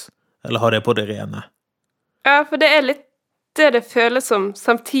plass, eller ha det på det rene. Ja, for det er litt det føles som,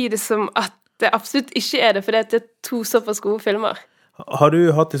 samtidig som at det absolutt ikke er det, for det er 2 såpass gode filmer. Har du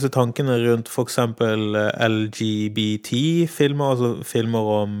hatt disse tankene rundt for eksempel LGBT-filmer, altså filmer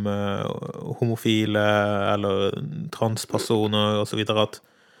om homofile eller transpersoner og så videre, at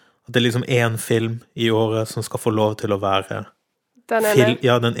det er liksom en film i året som skal få lov til å være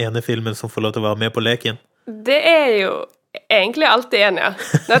den ene filmen som får lov til å være med på leken? Det er jo egentlig alltid en, ja.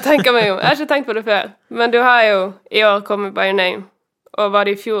 Da tenker man jo, jeg har ikke tenkt på det før, men du har jo i år kommet By Your Name, og var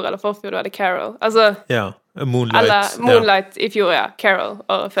det i fjor eller forfjor, var det Carol. Altså, Moonlight i fjor, ja. Carol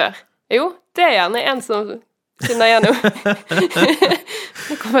året før. Jo, det er gjerne en som skinner gjennom.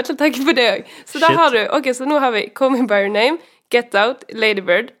 Jeg kommer til å tenke på det også. Så da har du, ok, så nå har vi Call Me By Your Name, Get Out, Lady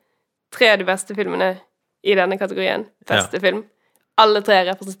Bird, 3 av de beste filmene i denne kategorien. Beste film. Alle 3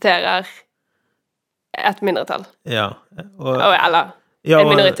 representerer et mindretall. Ja. Eller en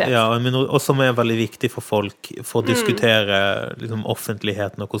minoritet. Ja, og som er veldig viktig for folk for å diskutere liksom,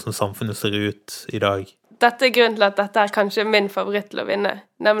 offentligheten og hvordan samfunnet ser ut i dag. Dette er grunnen til at dette er kanskje min favoritt til å vinne,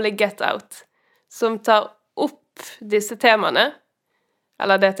 nemlig Get Out, som tar opp disse temaene,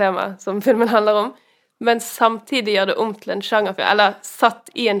 eller det temaet som filmen handler om, men samtidig gjør det om til en sjangerfilm, eller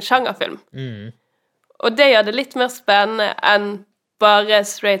satt i en sjangerfilm. Og det gjør det litt mer spennende enn bare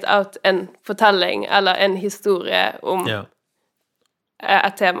straight out en fortelling, eller en historie om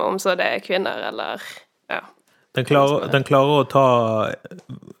et tema om så det er kvinner, eller Den klarer å ta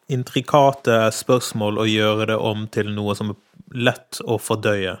intrikate spørsmål og gjøre det om til noe som er lett å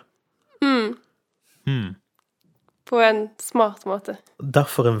fordøye. På en smart måte.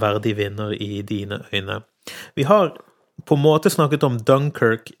 Derfor en verdig vinner i dine øyne. Vi har på en måte snakket om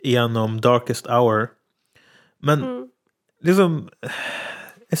Dunkirk gjennom Darkest Hour, men liksom,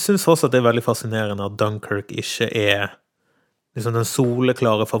 jeg synes også at det er veldig fascinerende at Dunkirk ikke er liksom den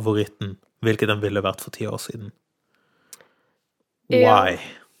soleklare favoritten hvilket den ville vært for 10 år siden. Ja. Why?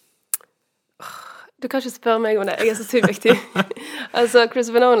 Du kan ikke spørre meg om det, jeg så subjektiv. Altså,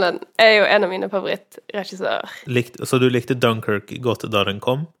 Christopher Nolan jo en av mine favorittregissører. Så du likte Dunkirk godt da den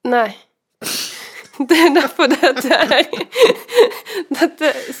kom? Nei. Det derfor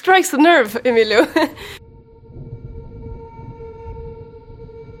dette strikes a nerve, Emilio.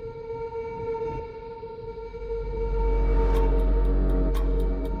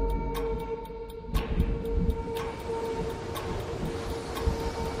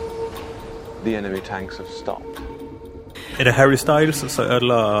 The enemy tanks have stopped. Det Harry Styles som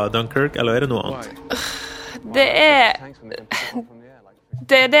ødela Dunkirk, eller det noe annet?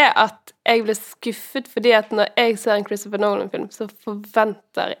 Det det at jeg ble skuffet fordi at når jeg ser en Christopher Nolan-film, så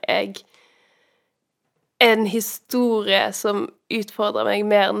forventer jeg en historie som utfordrer meg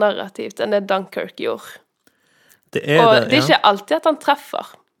mer narrativt enn det Dunkirk gjorde. Det og det ikke alltid at han treffer.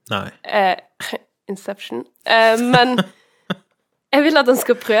 Nei. Inception. Men jeg vil at han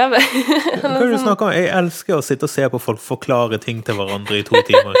skal prøve. Hva du snakker om? Jeg elsker å sitte og se på folk forklare ting til hverandre i 2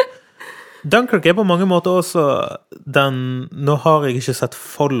 timer. Dunkirk på mange måter også nå har jeg ikke sett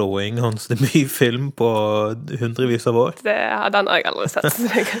Following, hans debutfilm på hundrevis av år. Den har jeg aldri sett,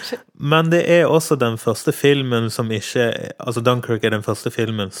 kanskje. Men det også den første filmen som ikke, altså Dunkirk den første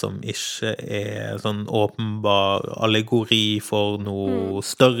filmen som ikke sånn åpenbar allegori for noe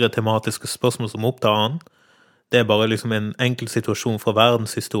større tematiske spørsmål som opptar han. Det bare liksom en enkel situasjon fra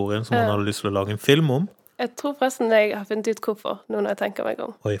verdenshistorien som han hadde lyst til å lage en film om. Jeg tror forresten jeg har funnet ut hvorfor, nå når jeg tenker meg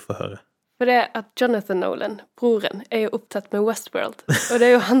om. Oi, få høre. For det at Jonathan Nolan, broren, jo opptatt med Westworld. Og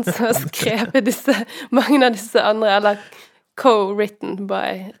det jo han som har skrevet mange av disse andre, eller co-written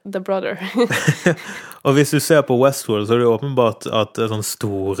by the brother. Og hvis du ser på Westworld, så det åpenbart at sånne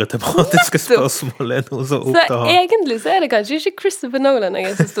store tematiske spørsmål noe som opptar han. Så egentlig så det kanskje ikke Christopher Nolan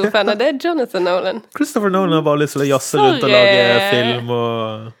jeg så stor fan av, det Jonathan Nolan. Christopher Nolan har bare lyst til å jazze rundt og lage film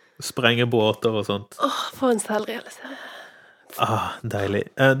og sprenge båter og sånt. For en selvrealisering. Deilig.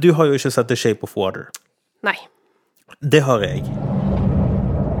 Du har jo ikke sett The Shape of Water. Nei. Det har jeg.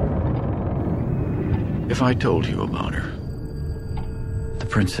 If I told you about her, the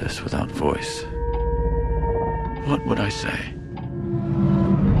princess without voice, what would I say?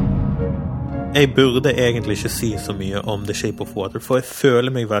 Jeg burde egentlig ikke si så mye om The Shape of Water, for jeg føler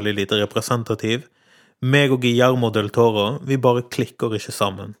meg veldig lite representativ. Meg og Guillermo del Toro, vi bare klikker ikke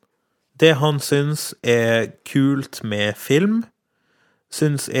sammen. Det han syns kult med film,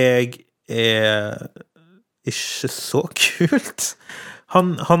 syns jeg ikke så kult.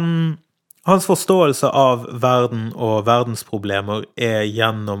 Hans forståelse av verden og verdensproblemer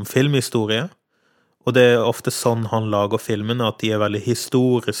gjennom filmhistorie, og det ofte sånn han lager filmene, at de veldig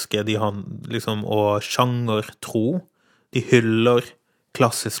historiske, de har liksom, og sjangertro. De hyller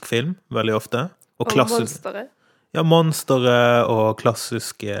klassisk film, veldig ofte. Og monstere. Ja, monstere og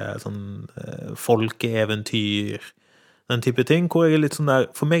klassiske sånn, folkeeventyr, den type ting, hvor jeg litt sånn der,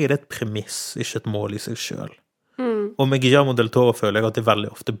 for meg det et premiss, ikke et mål i seg selv. Og med Guillermo del Toro føler jeg at det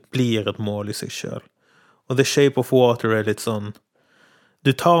veldig ofte blir et mål i seg selv. Og The Shape of Water litt sånn,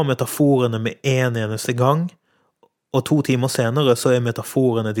 du tar metaforene med en eneste gang, og 2 timer senere så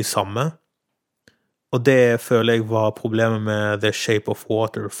metaforene de samme. Og det føler jeg var problemet med The Shape of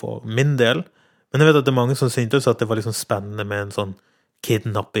Water for min del. Men jeg vet at det mange som syntes at det var liksom spennende med en sånn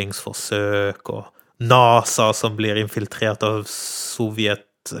kidnappingsforsøk, og NASA som blir infiltrert av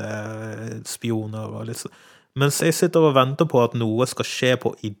sovjetspioner og litt sånn. Mens jeg sitter og venter på at noe skal skje på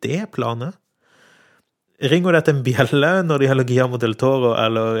idéplanet. Ringer dette en bjelle når det gjelder Guillermo del Toro,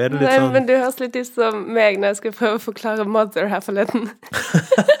 eller det litt sånn? Nei, men du høres litt ut som meg når jeg skal prøve å forklare Mother her forleden.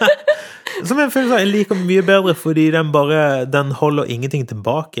 Som jeg føler jeg liker mye bedre, fordi den holder ingenting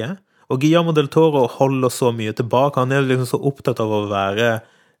tilbake. Og Guillermo del Toro holder så mye tilbake. Han liksom så opptatt av å være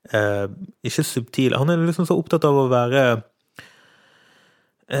ikke subtil, han liksom så opptatt av å være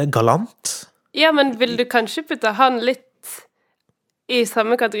galant. Ja, men vil du kanskje putte han litt i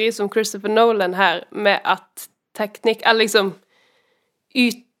samme kategori som Christopher Nolan her, med at teknikk, eller liksom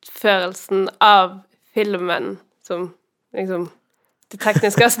utførelsen av filmen, som liksom det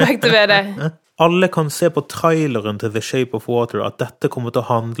tekniske aspektet ved det? Alle kan se på traileren til The Shape of Water at dette kommer til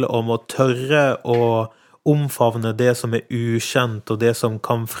å handle om å tørre å omfavne det som ukjent, og det som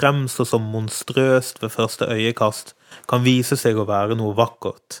kan fremstå som monstrøst ved første øyekast, kan vise seg å være noe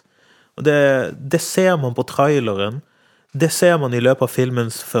vakkert. Og det ser man på traileren, det ser man i løpet av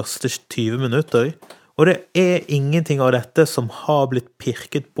filmens første 20 minutter, og det ingenting av dette som har blitt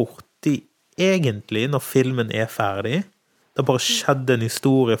pirket borti egentlig når filmen ferdig. Det har bare skjedd en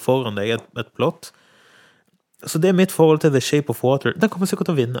historie foran deg, et plott. Så det mitt forhold til The Shape of Water. Den kommer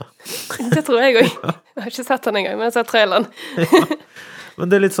sikkert til å vinne. Det tror jeg også. Jeg har ikke sett den engang, men jeg har sett traileren. Men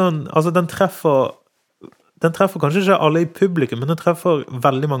det litt sånn, altså den treffer kanskje ikke alle i publikum, men den treffer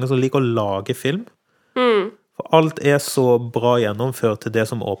veldig mange som liker å lage film. For alt så bra gjennomført til det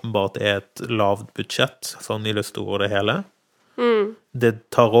som åpenbart et lavt budsjett, sånn i det store og det hele. Det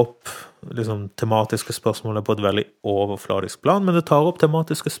tar opp liksom, tematiske spørsmål på et veldig overfladisk plan, men det tar opp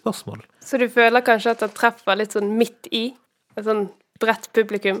tematiske spørsmål. Så du føler kanskje at det treffer litt sånn midt i, et sånn bredt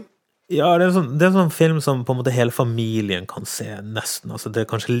publikum? Ja, det er en sånn film som på en måte hele familien kan se nesten. Altså, det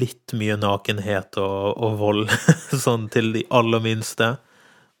kanskje litt mye nakenhet og vold sånn til de aller minste.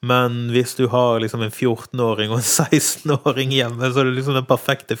 Men hvis du har liksom en 14-åring og en 16-åring hjemme, så er det liksom den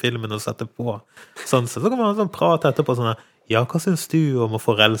perfekte filmen å sette på. Sånn, så kan man sånn prate etterpå sånn her, ja, hva synes du om å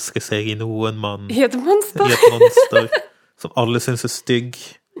forelske seg i noen mann? I et monster. I et monster, som alle synes stygg.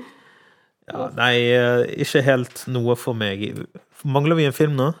 Ja, nei, ikke helt noe for meg. Mangler vi en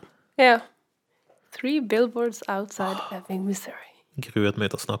film nå? Ja. 3 Billboards Outside Ebbing, Missouri. Gruet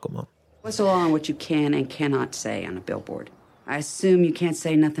meg til å snakke om han. What's the law on what you can and cannot say on a billboard? I assume you can't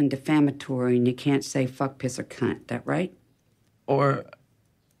say nothing defamatory and you can't say fuck, piss, or cunt. That right? Or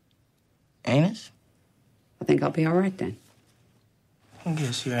anus? I think I'll be all right then. I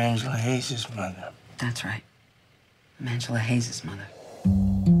guess you're Angela Hayes' mother. That's right. I'm Angela Hayes' mother.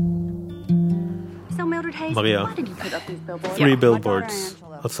 So, Mildred Hayes, Maria, why did you put up these billboards? 3 Billboards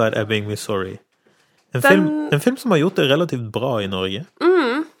Outside Ebbing, Missouri. En film som har gjort det relativt bra i Norge.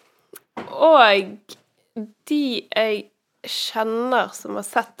 Og de jeg kjenner som har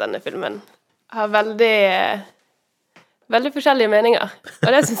sett denne filmen, har veldig forskjellige meninger. Og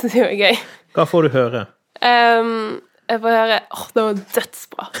det synes jeg er gøy. Hva får du høre? Jeg får høre, det var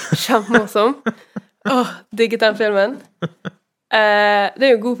dødsbra. Kjempemorsom. Digget den filmen. Det er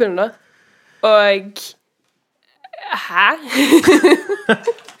jo en god film da. Og hæ?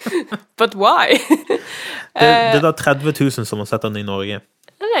 But why? Det er da 30 000 som har sett den i Norge.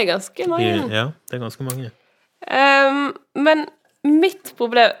 Det er ganske mange. Ja, det er ganske mange. Men mitt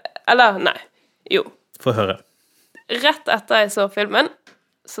problem, eller nei, jo. Få høre. Rett etter jeg så filmen,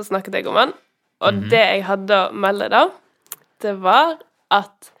 så snakket jeg om den, og det jeg hadde å melde da, det var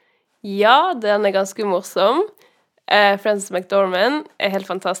at ja, den er ganske morsom. Frances McDormand er helt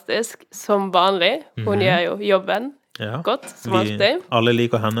fantastisk, som vanlig. Hun gjør jo jobben godt, som alltid. Alle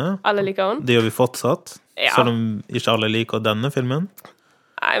liker henne. Alle liker hun. Det gjør vi fortsatt, selv om ikke alle liker denne filmen.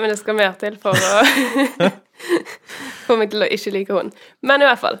 Nei, men det skal mer til for å få meg til å ikke like hun. Men i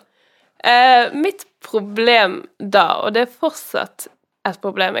hvert fall, mitt problem da, og det er fortsatt et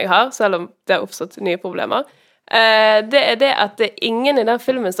problem jeg har, selv om det har oppstått nye problemer, det er det at det er ingen i den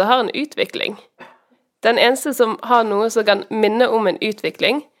filmen som har en utvikling. Den eneste som har noe som kan minne om en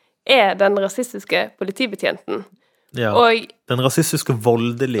utvikling, er den rasistiske politibetjenten. Ja, og, den rasistiske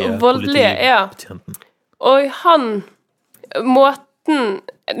voldelige politibetjenten. Ja. Og han, måten,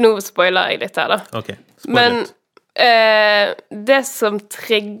 nå spoiler jeg litt her da. Ok, spoiler litt. Men det som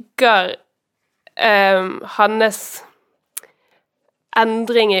trigger hans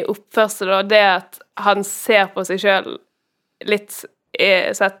endring i oppførsel, og det at han ser på seg selv litt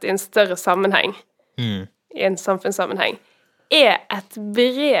sett i en større sammenheng, i en samfunnssammenheng, er et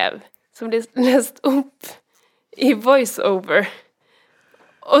brev som blir lest opp i voice-over.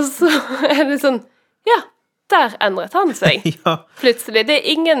 Og så er det sånn, ja, der endret han seg. Plutselig. Det er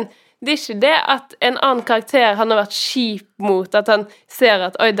ikke det at en annen karakter han har vært kjip mot, at han ser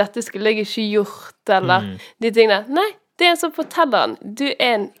at, oi, dette skulle jeg ikke gjort, eller de tingene. Nei, det er en som forteller han, du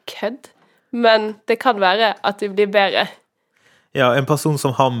er en kødd, men det kan være at du blir bedre. Ja, en person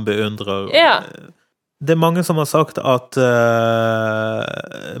som han beundrer. Ja. Det er mange som har sagt at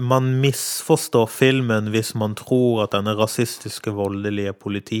man misforstår filmen hvis man tror at denne rasistiske, voldelige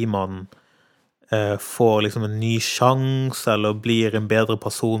politimannen får liksom en ny sjans, eller blir en bedre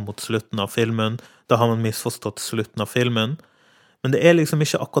person mot slutten av filmen. Da har man misforstått slutten av filmen. Men det er liksom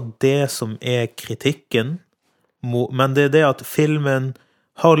ikke akkurat det som er kritikken. Men det er det at filmen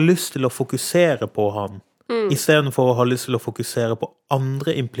har lyst til å fokusere på han, i stedet for å ha lyst til å fokusere på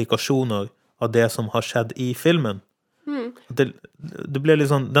andre implikasjoner av det som har skjedd i filmen. Det blir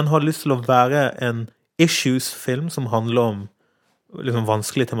liksom, den har lyst til å være en issues-film som handler om liksom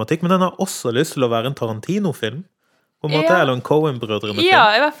vanskelig tematikk, men den har også lyst til å være en Tarantino-film, på en måte, eller en Coen-brødrene-film. Ja,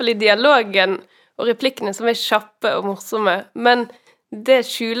 i hvert fall i dialogen og replikkene som er kjappe og morsomme, men det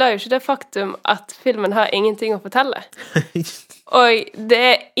skjuler jo ikke det faktum at filmen har ingenting å fortelle. Og det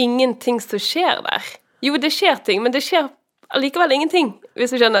er ingenting som skjer der. Jo, det skjer ting, men det skjer allikevel ingenting,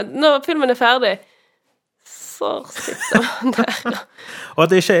 hvis du skjønner. Når filmen er ferdig, så sitter han der. Og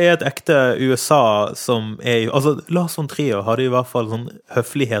at det ikke er et ekte USA som altså Lars von Trier hadde i hvert fall sånn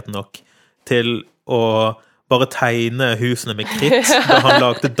høflighet nok til å bare tegne husene med kritt da han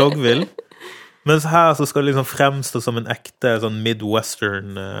lagde Dogville. Mens her så skal det liksom fremstå som en ekte sånn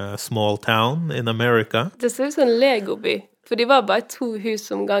midwestern small town in America. Det ser ut som en Lego-by, for de var bare 2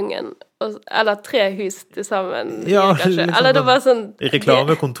 hus om gangen, eller 3 hus til sammen. Ja, kanskje. liksom Eller det var sånn...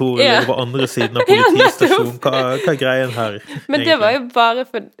 Reklamekontoret ligger på andre siden av politistasjonen. Hva er greien her? Men det var jo bare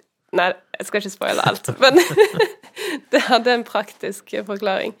for... Nei, jeg skal ikke spoile alt, men det hadde en praktisk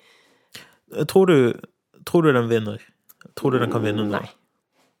forklaring. Tror du den vinner? Tror du den kan vinne nå? Nei.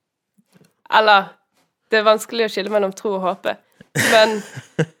 Eller, det er vanskelig å skille mellom tro og håpe. Men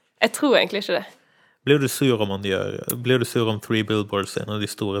jeg tror egentlig ikke det. Blir du sur om han gjør? Blir du sur om 3 Billboards er en av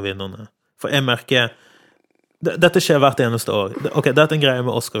de store vinnerne? For jeg merker... Dette skjer hvert eneste år. Ok, dette er en greie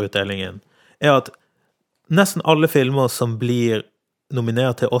med Oscar-utdelingen. Er at nesten alle filmer som blir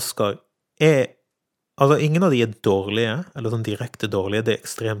nominert til Oscar altså ingen av de er dårlige, eller sånn direkte dårlige, det er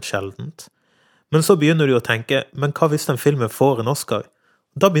ekstremt sjeldent. Men så begynner du å tenke, men hva hvis den filmen får en Oscar?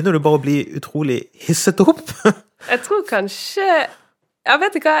 Da begynner du bare å bli utrolig hisset opp. Jeg tror kanskje... Jeg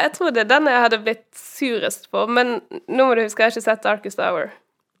vet ikke hva, jeg tror det er den jeg hadde blitt surest på, men nå må du huske, jeg har ikke sett Darkest Hour.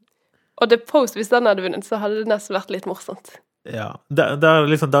 Og The Post, hvis den hadde vunnet, så hadde det nesten vært litt morsomt. Ja, der er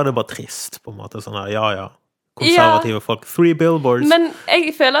det bare trist, på en måte. Sånn her, konservative folk. 3 Billboards. Men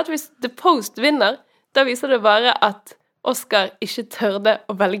jeg føler at hvis The Post vinner, da viser det bare at Oscar ikke tørde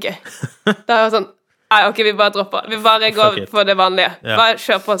å velge. Det er jo sånn, nei, ok, vi bare dropper. Vi bare går på det vanlige. Ja. Bare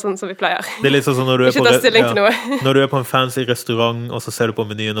kjør på sånn som vi pleier. Det er litt sånn når du er ikke ta stilling til noe. Når du er på en fancy restaurant, og så ser du på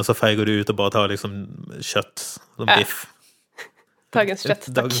menyen, og så feiger du ut og bare tar liksom kjøtt, som biff. Dagens kjøtt,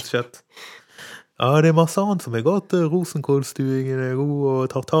 takk. Dagens kjøtt. Ja, det er masse annet som er godt. Rosenkålstuingen er god, og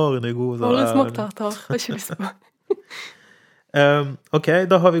tartaren er god. Alle smakt tartar, har ikke lyst på. Ok,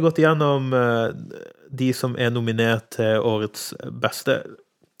 da har vi gått igjennom de som er nominert til årets beste.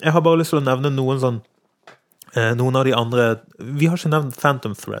 Jeg har bare lyst til å nevne noen av de andre. Vi har ikke nevnt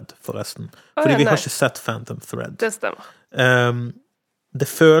Phantom Thread, forresten. Fordi vi har ikke sett Phantom Thread. Det stemmer. Det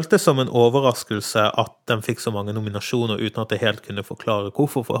føltes som en overraskelse at den fikk så mange nominasjoner uten at jeg helt kunne forklare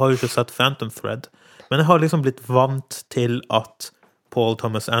hvorfor, for jeg har jo ikke sett Phantom Thread. Men jeg har liksom blitt vant til at Paul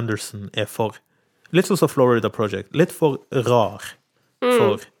Thomas Anderson er litt sånn som Florida Project, litt for rar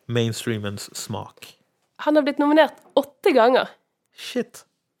for mainstreamens smak. Han har blitt nominert 8 ganger. Shit.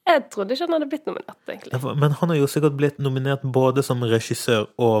 Jeg trodde ikke han hadde blitt nominert, egentlig. Men han har jo sikkert blitt nominert både som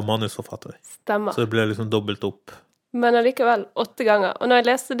regissør og manusforfatter. Stemmer. Så det ble liksom dobbelt opp. Men allikevel 8 ganger. Og når jeg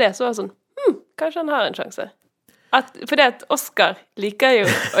leste det, så var det sånn, kanskje han har en sjanse. Fordi at Oscar liker jo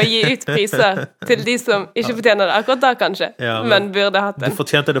å gi ut priser til de som ikke fortjener det. Akkurat da, kanskje. Ja, men burde hatt den. Du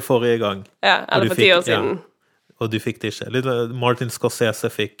fortjente det forrige gang. Ja, eller for 10 år siden. Ja, og du fikk det ikke. Martin Scorsese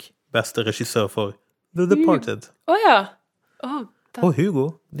fikk beste regissør for The Departed. Ja. Og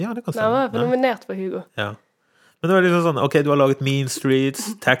Hugo. Ja, det kan stemme. Nei, han var nominert for Hugo. Ja. Men det var liksom sånn, ok, du har laget Mean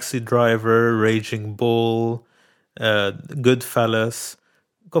Streets, Taxi Driver, Raging Bull, Goodfellas.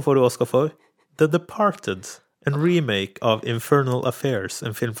 Hva får du Oscar for? The Departed. En remake av Infernal Affairs,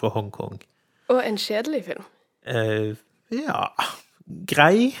 en film fra Hongkong. Og en kjedelig film. Ja,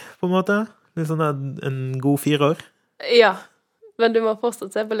 grei, på en måte. Litt sånn en god 4-år. Ja, men du må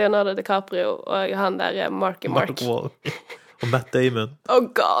fortsatt se på Leonardo DiCaprio og han der Marky Mark. Mark Wahlberg. Og Matt Damon. Oh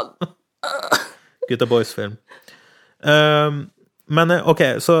god. Gutta Boys-film. Men ok,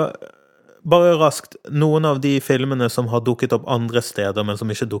 så bare raskt, noen av de filmene som har dukket opp andre steder, men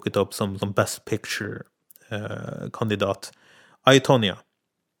som ikke dukket opp som Best Picture-kandidat. I, Tonya.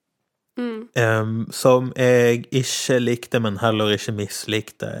 Som jeg ikke likte, men heller ikke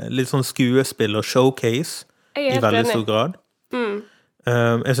mislikte. Litt sånn skuespill og showcase i veldig stor grad.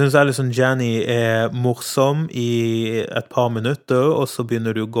 Jeg synes Alison Janney er morsom i et par minutter, og så begynner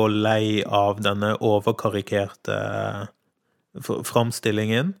du å gå lei av denne overkarikerte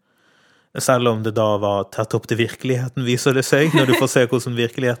framstillingen. Selv om det da var tett opp til virkeligheten, viser det seg, når du får se hvordan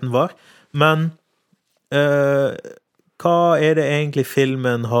virkeligheten var. Men hva er det egentlig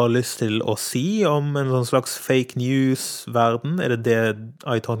filmen har lyst til å si om en sånn slags fake news-verden? Er det det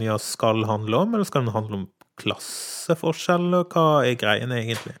I, Tonya skal handle om, eller skal den handle om klasseforskjeller? Hva er greien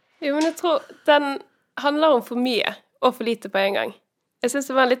egentlig? Jo, men jeg tror den handler om for mye og for lite på en gang. Jeg synes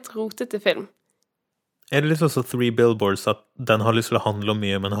det var en litt rotete film. Er det litt sånn som 3 Billboards, at den har lyst til å handle om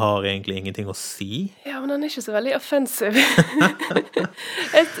mye, men har egentlig ingenting å si? Ja, men den er ikke så veldig offensiv.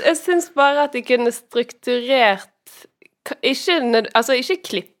 jeg synes bare at de kunne strukturert, ikke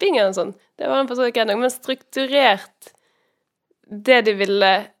klipping eller sånn, det var en forsøk ennå, men strukturert det de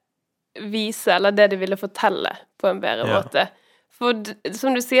ville vise, eller det de ville fortelle på en bedre måte. For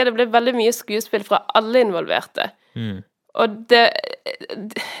som du sier, det ble veldig mye skuespill fra alle involverte. Og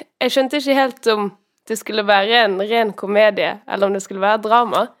jeg skjønte ikke helt om det skulle være en ren komedie, eller om det skulle være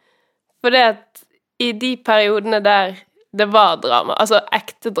drama. For det at i de periodene der det var drama, altså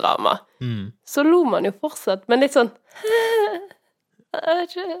ekte drama, så lo man jo fortsatt, men litt sånn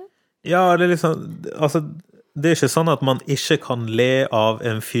Ja, det er liksom, altså det er ikke sånn at man ikke kan le av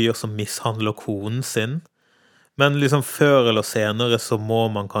en fyr som mishandler konen sin, men liksom før eller senere så må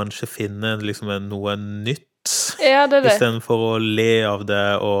man kanskje finne liksom noe nytt, i stedet for å le av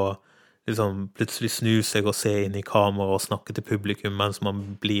det og liksom plutselig snu seg og se inn i kamera og snakke til publikum mens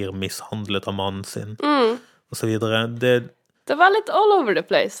man blir mishandlet av mannen sin, og så videre. Det var litt all over the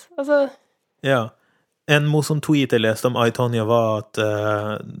place, altså. Ja, en morsom tweet jeg leste om I, Tonya var at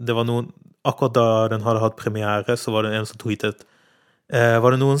det var noen akkurat da den hadde hatt premiere, så var det en som tweetet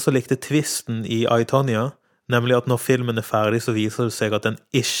var det noen som likte twisten i I, Tonya, nemlig at når filmen er ferdig så viser det seg at den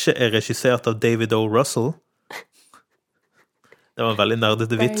ikke er regissert av David O. Russell. Det var en veldig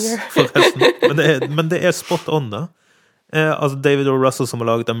nerdete vits forresten, men det er spot on da. Altså David O. Russell som har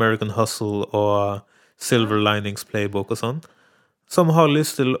laget American Hustle og Silver Linings Playbook og sånn, som har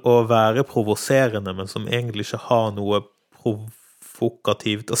lyst til å være provoserende, men som egentlig ikke har noe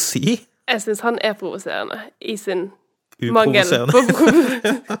provokativt å si. Jeg synes han er provoserende i sin mangel på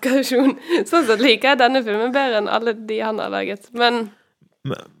provokasjon. Sånn sett liker jeg denne filmen bedre enn alle de han har laget. Men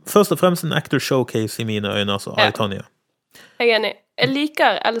først og fremst en actor showcase i mine øyne, altså I, Tonya. Jeg er enig. Jeg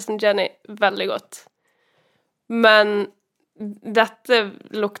liker Allison Janney veldig godt. Men dette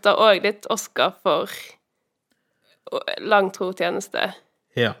lukter også litt Oscar for lang trotjeneste.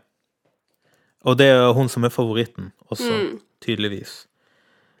 Ja. Og det er hun som er favoritten også, tydeligvis.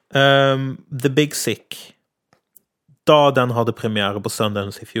 The Big Sick, da den hadde premiere på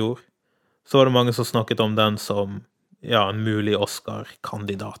Sundance i fjor, så var det mange som snakket om den som en mulig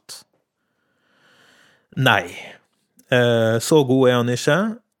Oscar-kandidat. Nei, så god er han ikke,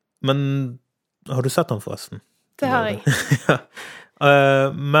 men har du sett han forresten? Det har jeg.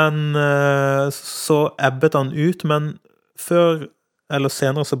 Men så ebbet han ut, men før eller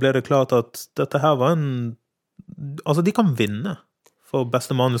senere så ble det klart at dette her var altså de kan vinne for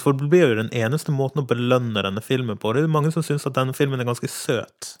beste manus, for det blir jo den eneste måten å belønne denne filmen på. Det er mange som synes at denne filmen er ganske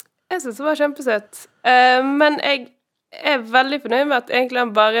søt. Jeg synes det var kjempesøt. Men jeg er veldig fornøyd med at egentlig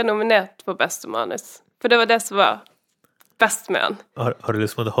han bare er nominert for beste manus. For det var det som var best med han. Har du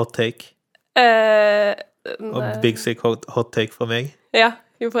lyst på en hot take? Big Sick hot take fra meg? Ja,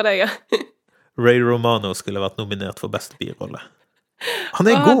 jo fra deg, ja. Ray Romano skulle vært nominert for beste birolle. Han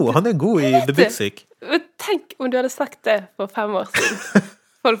er god i The Big Sick. Tenk om du hadde sagt det for 5 år siden.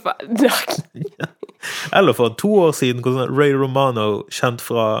 Folk bare, Eller for 2 år siden, Ray Romano, kjent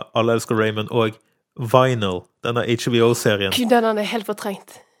fra Alle elsker Raymond, og Vinyl, denne HBO-serien. Gud, den er helt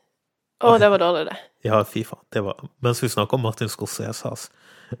fortrengt. Det var dårlig det. Ja, fy faen. Det var, mens vi snakker om Martin Scorsese,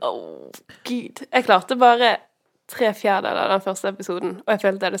 Gud. Jeg klarte bare 3/4 av den første episoden, og jeg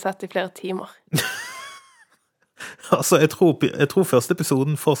følte jeg hadde sett i flere timer. Altså, jeg tror første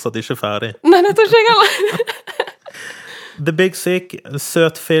episoden fortsatt ikke er ferdig. Nei, det tror ikke jeg heller. The Big Sick, en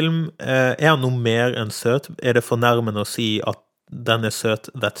søt film. Er noe mer enn søt? Er det fornærmende å si at den er søt,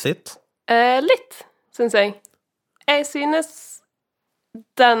 that's it? Litt, synes jeg. Jeg synes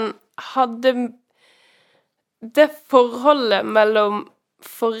den hadde det forholdet mellom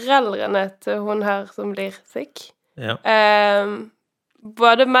foreldrene til hun her som blir syk. Ja.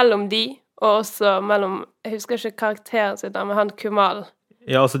 Både mellom de, og også mellom, jeg husker ikke karakteren sin, men han Kumail.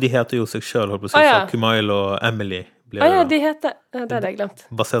 Ja, altså de heter jo seg selv, holdt på å si, Kumail og Emily. Ja, de heter, det hadde jeg glemt.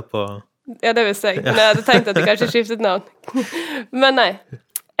 Basert på... Ja, det visste jeg, men jeg hadde tenkt at de kanskje skiftet navn. Men nei,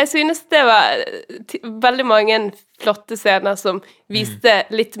 jeg synes det var veldig mange flotte scener som viste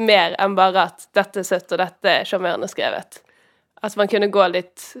litt mer enn bare at dette er søtt og dette er charmerende skrevet. At man kunne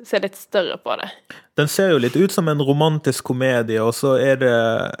se litt større på det. Den ser jo litt ut som en romantisk komedie, og så er det...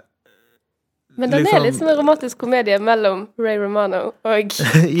 Men den er litt som en romantisk komedie mellom Ray Romano og...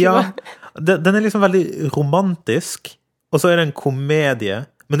 Ja, den er liksom veldig romantisk, og så er det en komedie,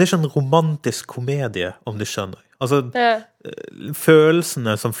 men det er ikke en romantisk komedie, om du skjønner. Altså,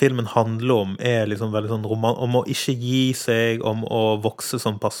 følelsene som filmen handler om er liksom veldig sånn om å ikke gi seg, om å vokse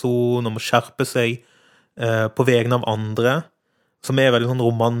som person, om å skjerpe seg på vegne av andre, som er veldig sånn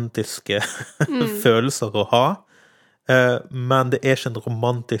romantiske følelser å ha. Men det er ikke en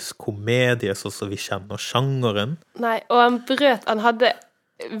romantisk komedie sånn som vi kjenner sjangeren. Nei, og han hadde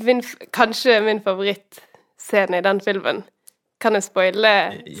kanskje min favorittscene i den filmen. Kan jeg spoile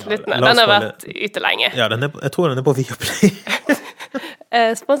slutten? Den har vært ute lenge. Ja, jeg tror den er på Viaplay.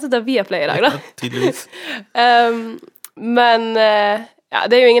 sponset av Viaplay I dag da. Tydeligvis. Men ja,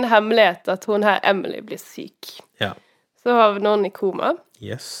 det jo ingen hemmelighet at hun her, Emily, blir syk. Ja. Så har vi noen I koma.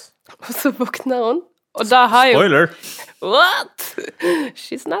 Yes. Og så våkner hun. Og da har jo... Spoiler! What?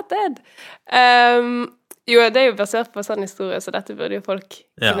 She's not dead. Jo, det jo basert på sånn historie, så dette burde jo folk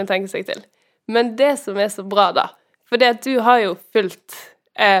kunne tenke seg til. Men det som så bra da, for det at du har jo fulgt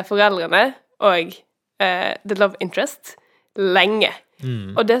foreldrene og the love interest lenge.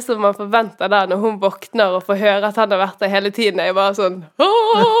 Og det som man forventer da, når hun våkner og får høre at han har vært der hele tiden, jo bare sånn,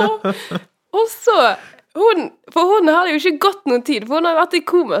 åh! Og så... For hun har jo ikke gått noen tid, for hun har vært I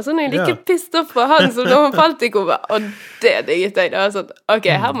koma, så hun like pissed off for han som når hun falt I koma. Og det digget jeg. Det var sånn, ok,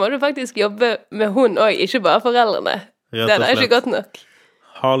 her må du faktisk jobbe med hun også, ikke bare foreldrene. Det ikke godt nok.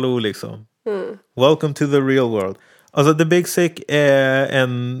 Hallo, liksom. Welcome to the real world. Altså, The Big Sick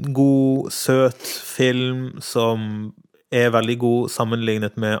en god, søt film som veldig god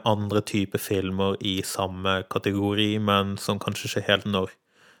sammenlignet med andre typer filmer I samme kategori, men som kanskje ikke helt når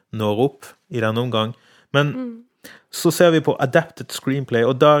opp I denne omgang. Men så ser vi på Adapted Screenplay,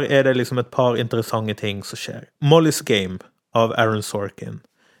 og der det liksom et par interessante ting som skjer. Molly's Game av Aaron Sorkin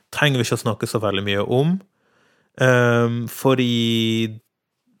trenger vi ikke å snakke så veldig mye om, fordi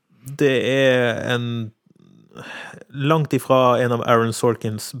det en langt ifra en av Aaron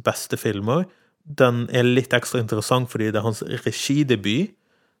Sorkins beste filmer. Den litt ekstra interessant fordi det hans regidebut,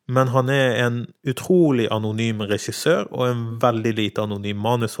 men han en utrolig anonym regissør og en veldig lite anonym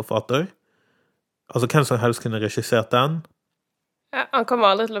manusforfatter. Altså, hvem som helst kunne regissert den. Ja, han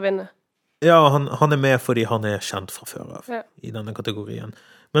kommer aldri til å vinne. Ja, han med fordi han kjent fra før av I denne kategorien.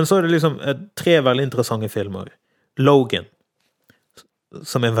 Men så det liksom 3 veldig interessante filmer. Logan,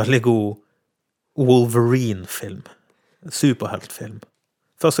 som en veldig god Wolverine-film. Superheltfilm.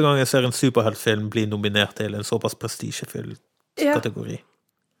 Første gang jeg ser en superheltfilm bli nominert til en såpass prestisjefull kategori.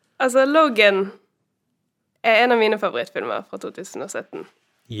 Altså, Logan en av mine favorittfilmer fra 2017.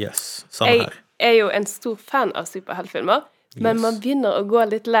 Yes, samme her. Jeg jo en stor fan av superheltfilmer, men man begynner å gå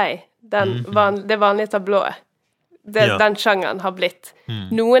litt lei det vanlige tablået. Den sjangeren har blitt.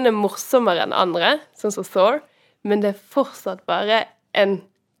 Noen morsommere enn andre, sånn som Thor, men det fortsatt bare en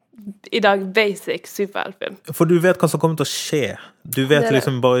I dag basic superheltfilm. For du vet hva som kommer til å skje. Du vet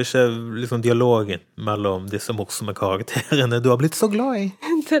liksom bare ikke liksom dialogen mellom disse morsomme karakterene du har blitt så glad I.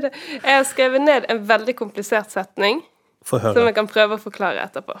 Jeg har skrevet ned en veldig komplisert setning som jeg kan prøve å forklare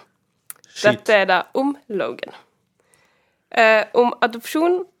etterpå. Dette da om Logan. Om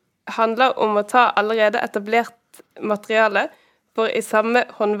adopsjon handler om å ta allerede etablert materiale for I samme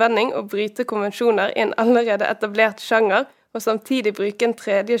håndvending å bryte konvensjoner I en allerede etablert sjanger, og samtidig bruke en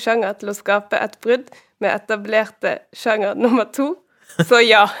tredje sjanger til å skape et brudd med etablerte sjanger nummer 2. Så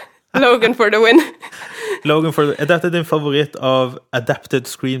ja, Logan for the win. Logan for dette din favoritt av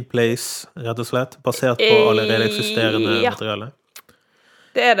Adapted Screenplays, rett og slett, basert på allerede eksisterende materiale?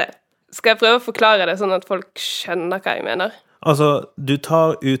 Det det. Skal jeg prøve å forklare det sånn at folk skjønner hva jeg mener? Altså, du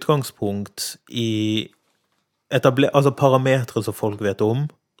tar utgangspunkt I parametre som folk vet om.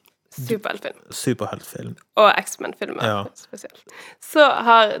 Superheltfilm. Og X-Men-filmer spesielt. Så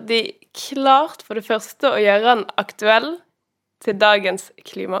har de klart for det første å gjøre den aktuell til dagens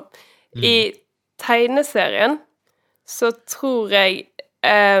klima. I tegneserien så tror jeg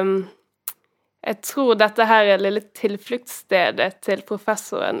tror dette her lille tilfluktsstedet til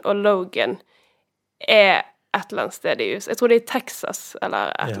professoren og Logan et eller annet sted I USA. Jeg tror det I Texas,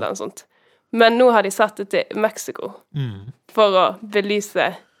 eller et eller annet sånt. Men nå har de satt det til Mexico for å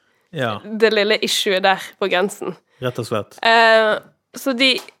belyse det lille issue der på grensen. Rett og slett. Så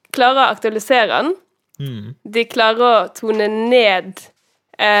de klarer å aktualisere den. De klarer å tone ned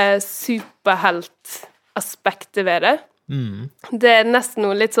superhelt-aspektet ved det. Det nesten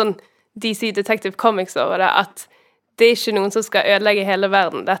noe litt sånn DC Detective Comics over det, at det ikke noen som skal ødelegge hele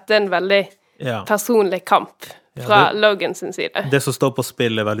verden. Dette en veldig personlig kamp fra Logan sin side. Det som står på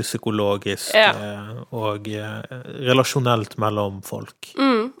spill veldig psykologisk og relasjonelt mellom folk.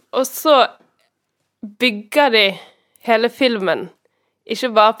 Og så bygger de hele filmen,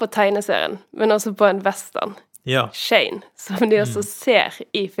 ikke bare på tegneserien, men også på en western. Shane, som de også ser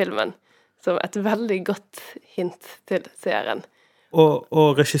I filmen, som et veldig godt hint til serien.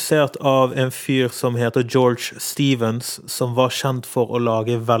 Og regissert av en fyr som heter George Stevens, som var kjent for å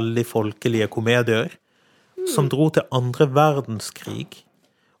lage veldig folkelige komedier, som dro til andre verdenskrig,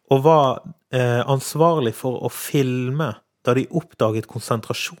 og var ansvarlig for å filme da de oppdaget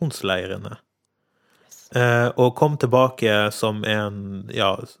konsentrasjonsleirene. Og kom tilbake som en,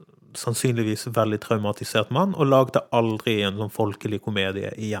 sannsynligvis veldig traumatisert mann, og lagde aldri en sånn folkelig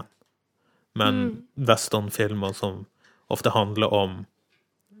komedie igjen. Men westernfilmer som ofte handler om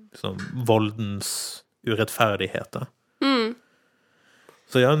liksom, voldens urettferdigheter.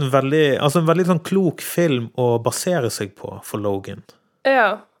 Så ja, en veldig sånn klok film å basere seg på for Logan.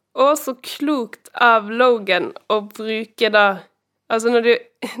 Ja, og så klokt av Logan å bruke da, altså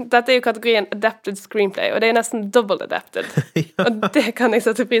dette er jo kategorien adapted screenplay, og det er nesten double adapted, og det kan jeg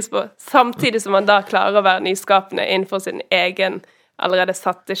sette pris på, samtidig som man da klarer å være nyskapende innenfor sin egen allerede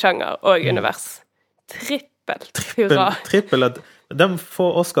satte sjanger og univers. Hurra. Trippel, den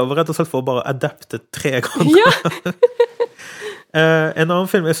får Oscar rett og slett for bare adaptet 3 ganger. Ja! En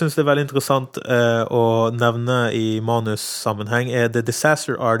annen film jeg synes det er veldig interessant å nevne i manussammenheng er The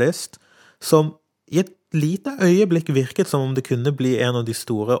Disaster Artist, som i et lite øyeblikk virket som om det kunne bli en av de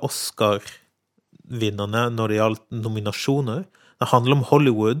store Oscar-vinnerne når det gjaldt nominasjoner. Det handler om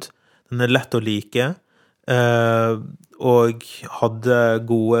Hollywood, den er lett å like, og hadde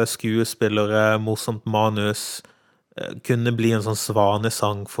gode skuespillere, morsomt manus, kunne bli en sånn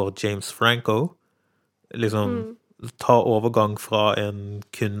svanesang for James Franco, liksom ta overgang fra en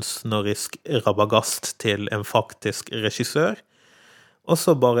kunstnerisk rabagast til en faktisk regissør, og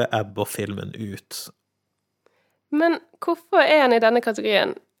så bare ebber filmen ut. Men hvorfor er han i denne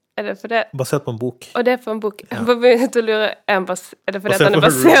kategorien? Er det for det? Basert på en bok. Og det er for en bok. Ja. Jeg begynte å lure, er det fordi han er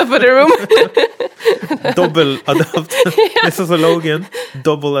basert på The Room? Double adapted. Liksom som Logan.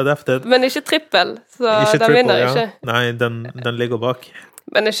 Double adapted. Men ikke trippel, så ikke den vinner ikke. Nei, den ligger bak.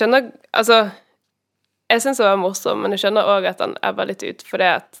 Men jeg skjønner, altså, jeg synes det var morsom, men jeg skjønner også at han ebber litt ut, for det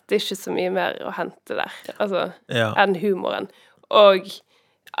er ikke så mye mer å hente der, altså, enn humoren. Og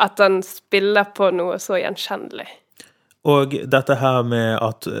at han spiller på noe så gjenkjennelig. Og dette her med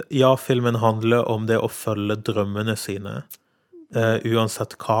at, ja, filmen handler om det å følge drømmene sine,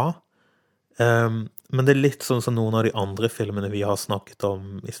 uansett hva. Men det er litt sånn som noen av de andre filmene vi har snakket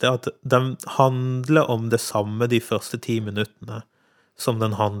om i sted, at de handler om det samme de første 10 minuttene, som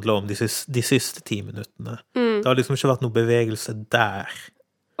den handler om de siste 10 minuttene. Det har liksom ikke vært noe bevegelse der.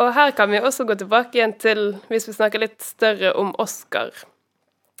 Og her kan vi også gå tilbake igjen til, hvis vi snakker litt større om Oscar,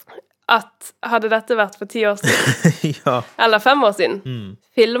 at hadde dette vært for 10 år siden, eller 5 år siden,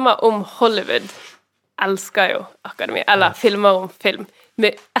 filmer om Hollywood elsker jo Akademi, eller filmer om film,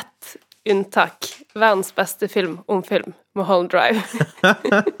 med ett unntak. Verdens beste film om film, Mulholland Drive.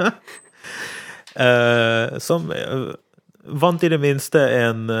 Som vant i det minste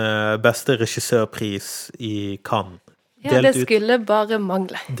en beste regissørpris i Cannes. Ja, det skulle bare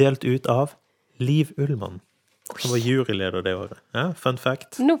mangle. Delt ut av Liv Ullmann, som var juryleder det året. Ja, fun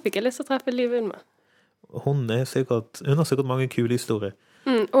fact. Nå fikk jeg lyst til å treffe Liv Ullmann. Hun har sikkert mange kule historier.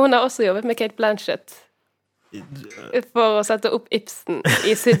 Og hun har også jobbet med Kate Blanchett for å sette opp Ibsen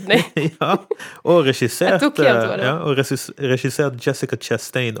i Sydney. Ja, og regissert Jessica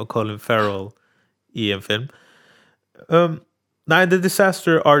Chastain og Colin Farrell i en film. Nei, The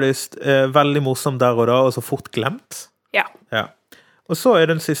Disaster Artist er veldig morsom der og da, og så fort glemt. Ja. Og så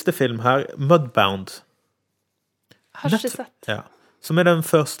er den siste film her, Mudbound. Har ikke sett. Ja. Som er den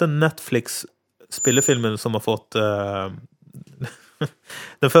første Netflix-spillefilmen som har fått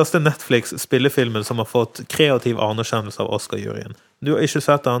den første Netflix-spillefilmen som har fått kreativ anerkjennelse av Oscar-juryen. Du har ikke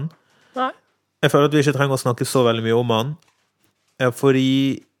sett den? Nei. Jeg føler at vi ikke trenger å snakke så veldig mye om den,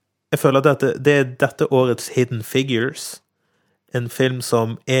 fordi jeg føler at det er dette årets Hidden Figures, en film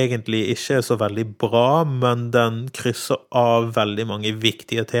som egentlig ikke er så veldig bra, men den krysser av veldig mange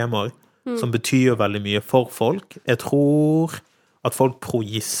viktige temaer, som betyr veldig mye for folk. Jeg tror at folk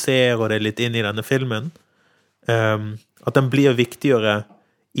projiserer det litt inn i denne filmen, at den blir viktigere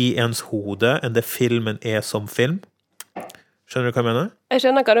i ens hode enn det filmen er som film. Skjønner du hva jeg mener? Jeg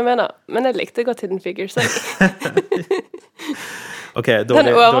skjønner hva du mener, men jeg likte godt Hidden Figures. Okay,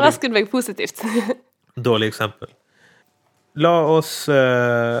 den overrasket meg positivt. Dårlig eksempel. La oss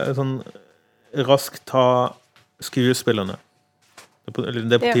sånn raskt ta skuespillerne.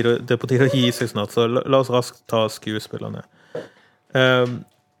 Det er på tide å gi seg snart, så la oss raskt ta skuespillerne.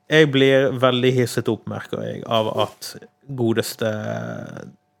 Jeg blir veldig hisset opp, merker jeg, av at godeste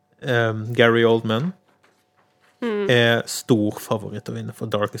Gary Oldman er stor favoritt å vinne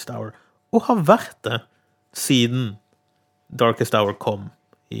for Darkest Hour, og har vært det siden Darkest Hour kom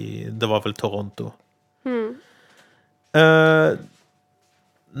det var vel Toronto.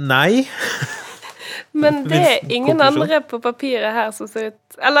 Nei. Men det er ingen andre på papiret her som ser ut,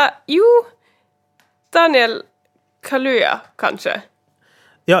 eller jo, Daniel Kaluuya, kanskje.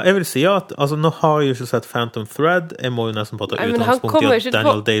 Ja, jeg vil si at, altså nå har jeg jo ikke sett Phantom Thread, jeg må jo nesten bare ta utgangspunkt i at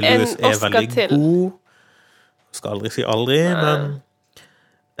Daniel Day-Lewis er veldig god. Skal aldri si aldri,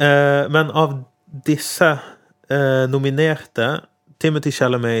 men av disse nominerte, Timothée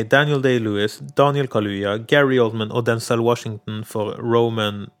Chalamet, Daniel Day-Lewis, Daniel Kaluuya, Gary Oldman og Denzel Washington for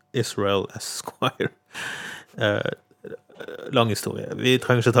Roman Israel Esquire. Lang historie. Vi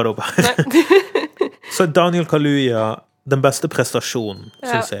trenger ikke ta det opp. Så Daniel Kaluuya, den beste prestasjonen,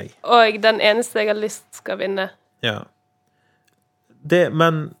 synes jeg. Og den eneste jeg har lyst skal vinne. Ja.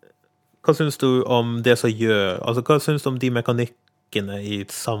 Men hva synes du om det som gjør, altså hva synes du om de mekanikkene i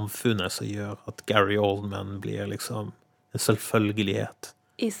samfunnet som gjør at Gary Oldman blir liksom en selvfølgelighet?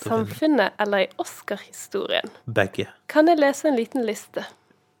 I samfunnet eller i Oscar-historien? Begge. Kan jeg lese en liten liste?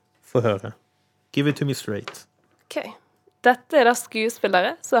 Få høre. Give it to me straight. Ok. Dette da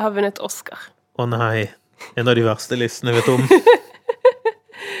skuespillere som har vunnet Oscar. Nei, en av de verste listene jeg vet om.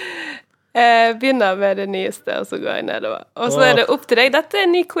 Jeg begynner med det nyeste, og så går jeg nedover. Og så det opp til deg. Dette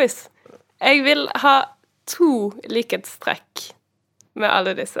en ny quiz. Jeg vil ha 2 likhetstrekk med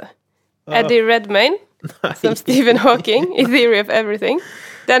alle disse. Eddie Redmayne, som Stephen Hawking i Theory of Everything.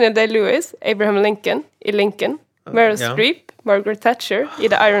 Daniel Day-Lewis, Abraham Lincoln i Lincoln. Meryl Streep, Margaret Thatcher i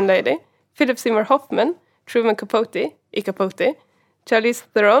The Iron Lady. Philip Seymour Hoffman, Truman Capote i Capote. Charlize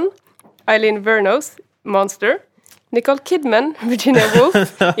Theron, Eileen Vernos, Monster. Nicole Kidman, Virginia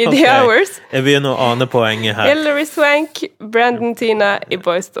Woolf i The Hours. Jeg begynner å ane poenget her. Hilary Swank, Brandon Tina i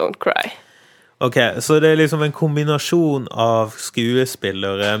Boys Don't Cry. Ok, så det liksom en kombinasjon av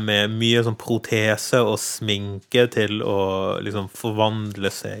skuespillere med mye sånn protese og sminke til å liksom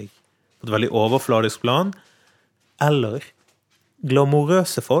forvandle seg på et veldig overfladisk plan, eller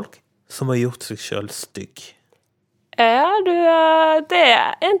glamorøse folk som har gjort seg selv stygg. Ja, det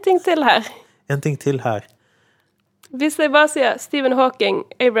en ting til her. En ting til her. Hvis jeg bare sier Stephen Hawking,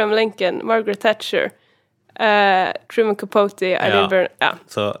 Abraham Lincoln, Margaret Thatcher, Truman Capote, Eileen Vernon. Ja.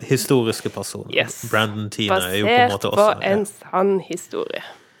 Så historiske personer. Yes. Brandon Tina er jo på en måte også. Basert på en sann historie.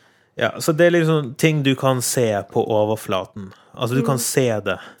 Ja, så det liksom ting du kan se på overflaten. Altså, du kan se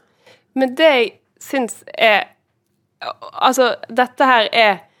det. Men det jeg synes altså, dette her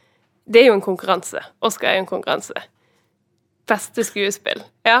det er jo en konkurranse. Oscar er jo en konkurranse. Beste skuespill.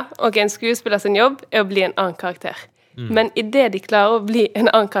 Ja, og en skuespiller sin jobb å bli en annen karakter. Men i det de klarer å bli en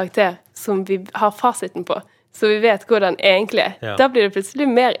annen karakter som vi har fasiten på, så vi vet hvordan egentlig da blir det plutselig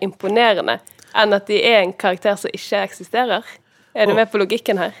mer imponerende enn at de en karakter som ikke eksisterer. Du med på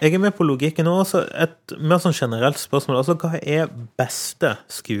logikken her? Jeg med på logikken, og også et mer sånn generelt spørsmål. Altså, hva beste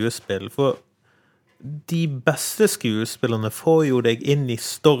skuespill? For de beste skuespillerne får jo deg inn i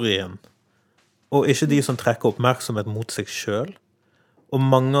storyen, og ikke de som trekker oppmerksomhet mot seg selv. Og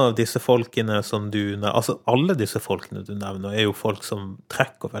mange av disse folkene som altså alle disse folkene du nevner, jo folk som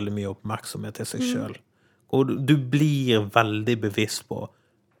trekker veldig mye oppmerksomhet til seg selv. Og du blir veldig bevisst på,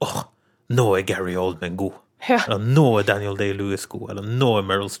 nå Gary Oldman god. Eller nå Daniel Day-Lewis god. Eller nå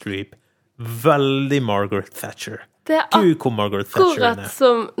Meryl Streep. Veldig Margaret Thatcher. Det Gud, hvor Margaret Thatcher akkurat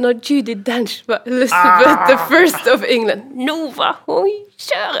som når Judi Dench var Elizabeth the First of England. Nå var hun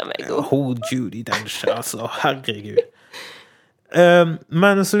kjører meg god. Judi Dench, altså, herregud.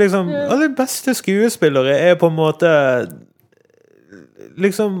 Men så liksom alle beste skuespillere på en måte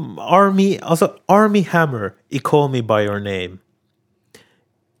liksom Army Hammer i Call Me By Your Name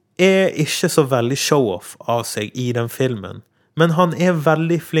ikke så veldig show-off av seg i den filmen, men han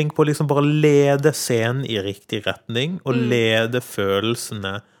veldig flink på å liksom bare lede scenen i riktig retning og lede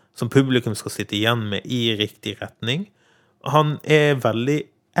følelsene som publikum skal sitte igjen med i riktig retning. Han veldig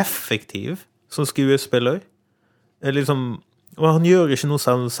effektiv som skuespiller, og han gjør ikke noe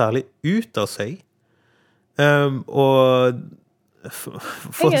særlig ut av seg. Og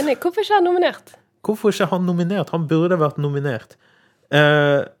jeg enig. Hvorfor ikke han nominert? Hvorfor ikke han nominert? Han burde vært nominert.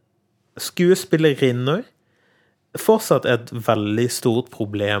 Skuespillerinner fortsatt et veldig stort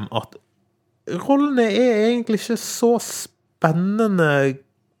problem at rollene egentlig ikke så spennende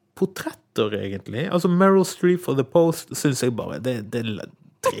portretter, egentlig. Altså, Meryl Streep for The Post synes jeg bare, det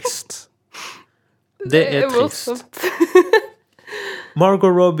trist. Det trist.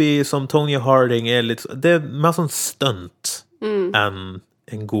 Margot Robbie som Tonya Harding det mer sånn stunt enn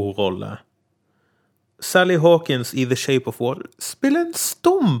en god rolle. Sally Hawkins i The Shape of Water spiller en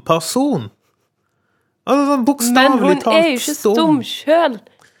stum person. Altså sånn bokstavelig talt stum. Men hun jo ikke stum selv.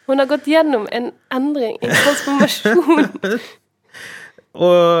 Hun har gått gjennom en endring, en transformasjon.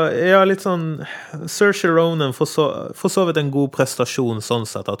 Og litt sånn Saoirse Ronan for så vidt en god prestasjon sånn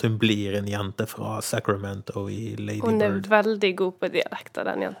sett at hun blir en jente fra Sacramento i Lady Bird. Hun veldig god på dialekt av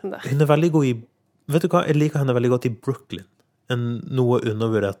den jenten der. Hun veldig god i, vet du hva, jeg liker henne veldig godt i Brooklyn, en noe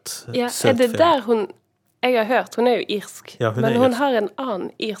undervurdert søt film. Der jeg har hørt, hun jo irsk, men hun har en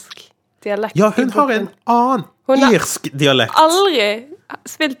annen irsk dialekt. Ja, hun har en annen irsk dialekt. Hun har aldri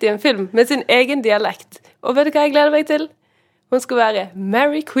spilt i en film med sin egen dialekt, og vet du hva jeg gleder meg til? Hun skal være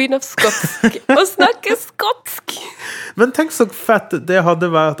Mary Queen of Skotsk og snakke skotsk. Men tenk så fett det hadde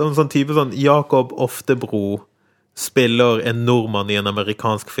vært om sånn type sånn Jakob Oftebro spiller en nordmann i en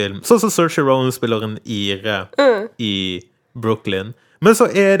amerikansk film. Sånn som Saoirse Ronan spiller en ire i Brooklyn. Men så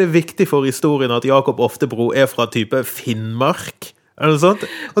det viktig for historien at Jakob Oftebro fra type Finnmark, eller noe sånt.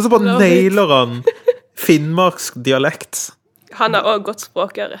 Og så bare nailer han finnmarksk dialekt. Han har også godt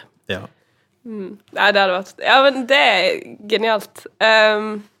språkøre. Ja. Nei, det hadde vært... Ja, men det genialt.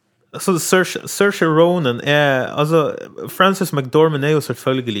 Altså, Saoirse Ronan altså, Frances McDormand jo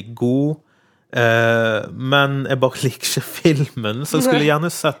selvfølgelig god, men jeg bare liker ikke filmen, så jeg skulle gjerne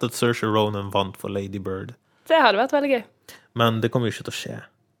sett at Saoirse Ronan vant for Lady Bird. Det hadde vært veldig gøy. Men det kommer jo ikke til å skje.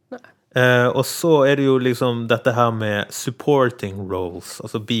 Nei. Og så det jo liksom dette her med supporting roles,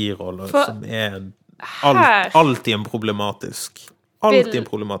 altså biroller, som alltid en problematisk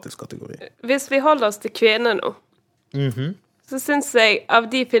kategori. Hvis vi holder oss til kvinner nå, så synes jeg av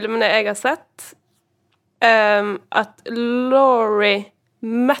de filmene jeg har sett, at Laurie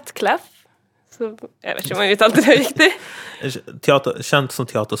Metcalf, så jeg vet ikke om jeg uttalte det riktig. Kjent som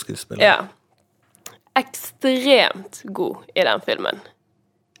teaterskuespiller. Ja. Ekstremt god i den filmen.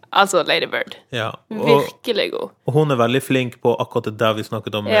 Altså Lady Bird. Ja. Virkelig god. Og hun veldig flink på akkurat det der vi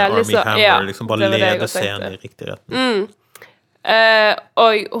snakket om med Armie Hammer, liksom bare lede scenen i riktig retning.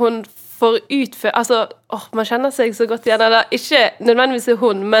 Og hun får utføre, altså, man kjenner seg så godt igjen, eller ikke nødvendigvis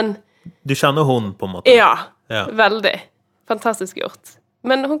hun, men... Du kjenner hun på en måte? Ja, veldig. Fantastisk gjort.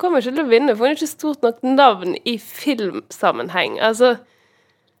 Men hun kommer ikke til å vinne, for hun ikke stort nok navn i filmsammenheng. Altså...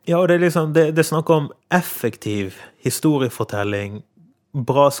 Ja, og det liksom, det snakker om effektiv historiefortelling,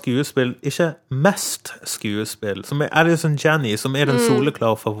 bra skuespill, ikke mest skuespill, som liksom Jenny, som den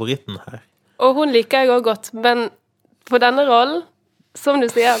soleklare favoritten her. Og hun liker jeg også godt, men på denne rollen, som du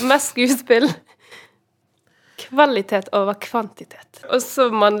sier, mest skuespill, kvalitet over kvantitet. Og så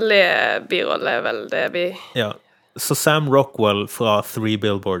mannlige birolle vel det vi... Ja, så Sam Rockwell fra Three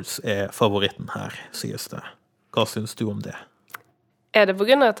Billboards favoritten her, sies det. Hva synes du om det? Det på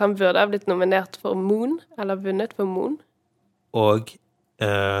grunn av at han burde ha blitt nominert for Moon, eller vunnet for Moon? Og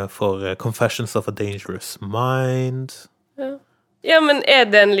for Confessions of a Dangerous Mind. Ja, men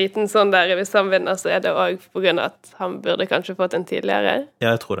det en liten sånn der, hvis han vinner, så det også på grunn av at han burde kanskje fått en tidligere?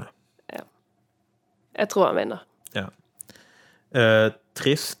 Ja, jeg tror det. Ja. Jeg tror han vinner. Ja.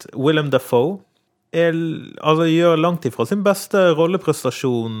 Trist. Willem Dafoe gjør langt ifra sin beste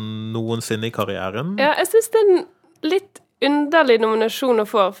rolleprestasjon noensinne i karrieren. Ja, jeg synes det en litt underlig nominasjon å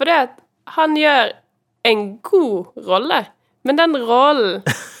få, for det at han gjør en god rolle, men den rollen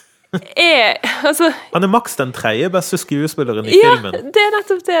altså... Han maks den tredje beste skuespilleren i filmen. Ja, det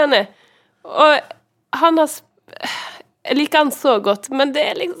nettopp det han Og han har... Jeg liker han så godt, men det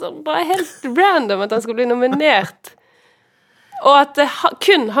liksom bare helt random at han skal bli nominert. Og at det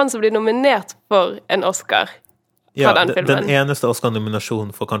kun han som blir nominert for en Oscar fra den filmen. Den eneste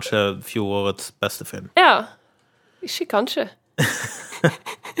Oscar-nominasjonen for kanskje fjorårets beste film. Ja. Ikke kanskje.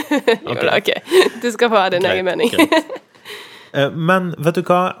 Jo da, ok. Du skal få ha din egen mening. Men vet du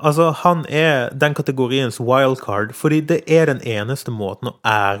hva? Altså, han den kategoriens wildcard, fordi det den eneste måten å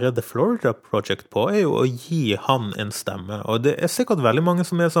ære The Florida Project på, jo å gi han en stemme. Og det sikkert veldig mange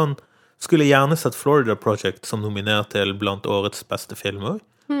som sånn, skulle gjerne sett Florida Project som nominert til blant årets beste filmer.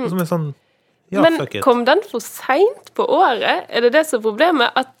 Og som sånn, ja, men kom den for sent på året? Det som er problemet?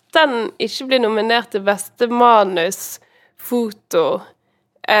 At den ikke blir nominert til beste manus, foto,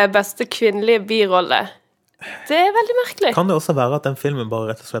 beste kvinnelige birolle. Det veldig merkelig. Kan det også være at den filmen bare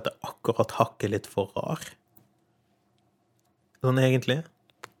rett og slett akkurat hakket litt for rar? Sånn egentlig?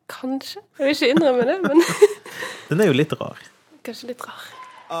 Kanskje. Jeg vil ikke innrømme det, men... Den jo litt rar. Kanskje litt rar.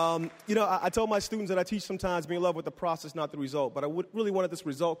 You know, I tell my students that I teach sometimes be in love with the process, not the result. But I really wanted this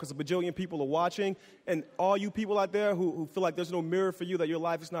result because a bajillion people are watching. And all you people out there who feel like there's no mirror for you, that your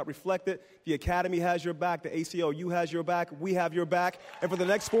life is not reflected, the Academy has your back, the ACLU has your back, we have your back. And for the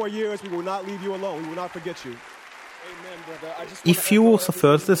next 4 years, we will not leave you alone. We will not forget you. I fjor så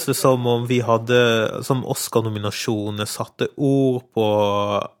føltes det som om vi hadde, som Oscar-nominasjoner, satte ord på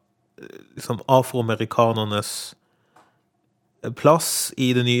liksom afroamerikanernes plass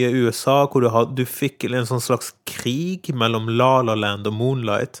i det nye USA, hvor du fikk en sånn slags krig mellom La La Land og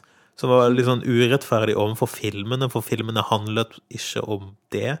Moonlight, som var litt sånn urettferdig overfor filmene, for filmene handlet ikke om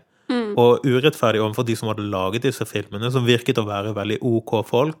det, og urettferdig overfor de som hadde laget disse filmene, som virket å være veldig OK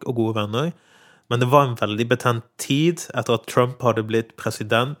folk og gode venner. Men det var en veldig betent tid etter at Trump hadde blitt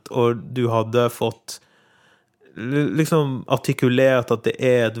president, og du hadde fått liksom artikulert at det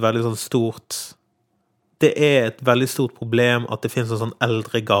et veldig sånn stort... Det et veldig stort problem at det finnes en sånn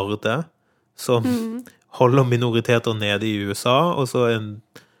eldre garde som holder minoriteter nede i USA, og så en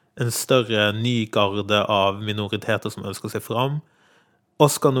en større ny garde av minoriteter som ønsker seg fram.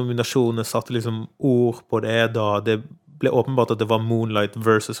 Oscar-nominasjonene satte liksom ord på det da det ble åpenbart at det var Moonlight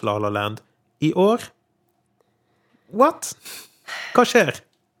versus La La Land i år. What? Hva skjer?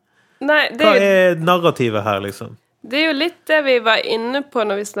 Nei, Hva er narrativet her, liksom? Det er jo litt det vi var inne på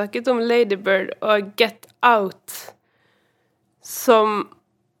når vi snakket om Lady Bird og Get Out, som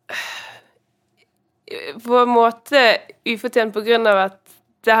på en måte ufortjent på grunn av at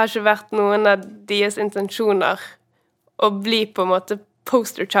det har ikke vært noen av deres intensjoner å bli på en måte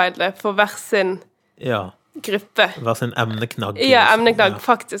posterchildet for hver sin gruppe. Hver sin emneknagg. Ja, emneknagg,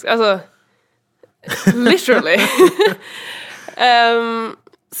 faktisk. Altså, literally.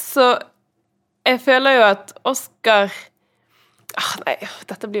 Så jeg føler jo at Oscar nei,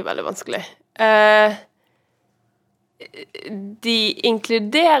 dette blir veldig vanskelig. De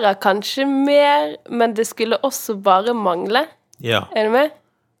inkluderer kanskje mer, men det skulle også bare mangle. Ja. Er du med?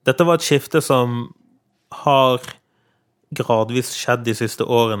 Dette var et skifte som har gradvis skjedd de siste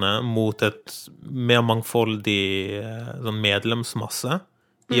årene mot et mer mangfoldig sånn medlemsmasse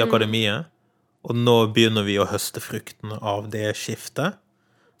i akademiet. Og nå begynner vi å høste fruktene av det skiftet.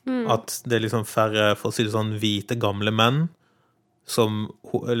 At det er liksom færre, for å si det sånn, hvite gamle menn som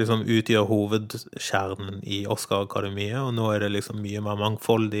liksom utgjør hovedkjernen i Oscar-akademiet, og nå er det liksom mye mer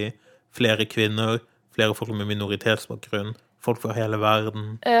mangfoldig, flere kvinner, flere folk med minoritetsbakgrunn, folk fra hele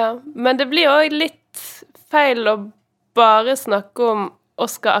verden. Ja, men det blir også litt feil å bare snakke om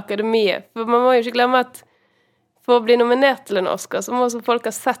Oscar-akademiet, for man må jo ikke glemme at for å bli nominert til en Oscar, så må også folk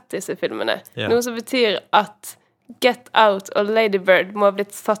ha sett disse filmene. Ja. Noe som betyr at Get Out og Lady Bird må ha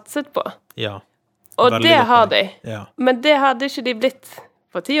blitt satset på. Ja. Og Veldig det godt har poeng. de. Ja. Men det hadde ikke de blitt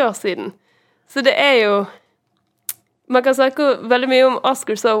for 10 år siden. Så det er jo... Man kan snakke veldig mye om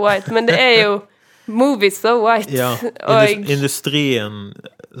Oscar so white, men det er jo movies so white. Ja, og, industrien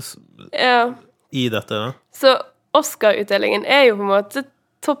i dette. Så Oscar-utdelingen er jo på en måte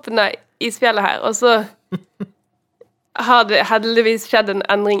toppen av isfjellet her, og så har det heldigvis skjedd en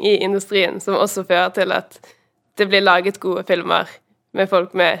endring i industrien som også fører til at det blir laget gode filmer med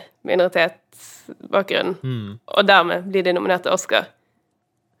folk med minoritetsbakgrunn, og dermed blir de nominert til Oscar.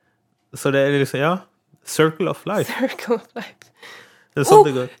 Så det er liksom, ja, Circle of Life. Circle of Life. Det er sånn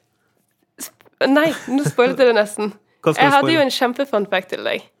det går. Nei, nå spoilte jeg det nesten. Hva skal du Jeg hadde spoile? jo en kjempe-fun fact til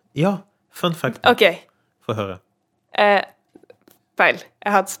deg. Ja, fun fact. Ok. Få høre. Feil.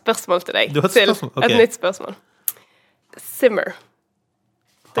 Jeg har et spørsmål til deg. Du har et spørsmål? Ok. Et nytt spørsmål. Zimmer,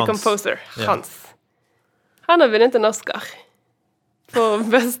 the Hans. composer, Ja. Hans. Han har vunnet en Oscar for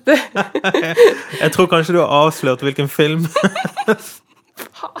beste... Jeg tror kanskje du har avslørt hvilken film.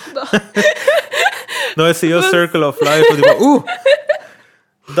 Når jeg sier Circle of Life, og du bare,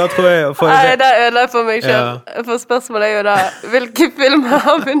 da tror jeg... Nei, det ødela jeg for meg selv. Ja. For spørsmålet er jo da, hvilke filmer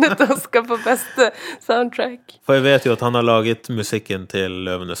har vunnet Oscar for beste soundtrack? For jeg vet jo at han har laget musikken til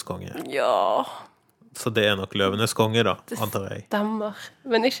Løvenes konge. Ja. Så det er nok Løvenes konge da, antar jeg. Stemmer.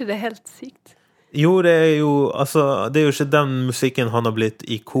 Men ikke det helt sykt. Jo, det er jo, altså, det er jo ikke den musikken han har blitt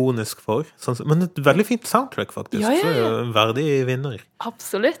ikonisk for. Men et veldig fint soundtrack, faktisk. Ja. Så er jo en verdig vinner.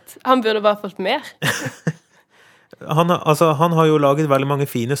 Absolutt. Han burde bare fått mer. Han har jo laget veldig mange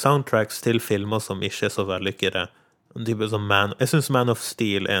fine soundtracks til filmer som ikke er så vellykkede. Jeg synes Man of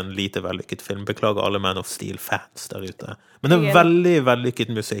Steel er en lite vellykket film. Beklager alle Man of Steel-fans der ute. Men det er veldig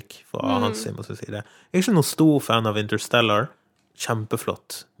vellykket musikk fra Hans Zimmer sin side. Jeg er ikke noen stor fan av Interstellar.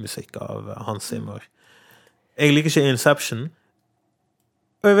 Kjempeflott musikk av Hans Zimmer. Jeg liker ikke Inception.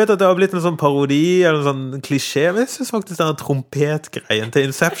 Og jeg vet at det har blitt en sånn parodi eller en sånn klisjé, men jeg synes faktisk denne trompetgreien til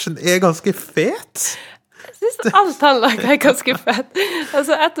Inception er ganske fet. Jeg synes alt han lager er ganske fett.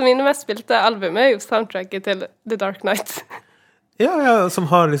 Altså, et av mine mest spilte album er jo soundtracket til The Dark Knight. Ja,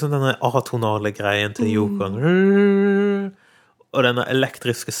 som har liksom denne atonale greien til Yoko. Og denne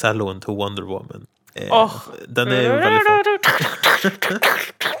elektriske celloen til Wonder Woman. Den er jo veldig flott.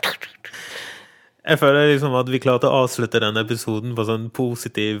 Jeg føler liksom at vi klarte å avslutte denne episoden på sånn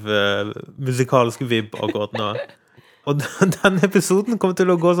positiv musikalsk vibb akkurat nå. Og denne episoden kommer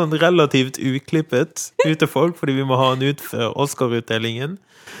til å gå sånn relativt uklippet ut til folk, fordi vi må ha den ut før Oscar-utdelingen.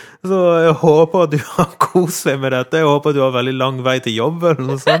 Så jeg håper at du har kost deg med dette. Jeg håper at du har veldig lang vei til jobb eller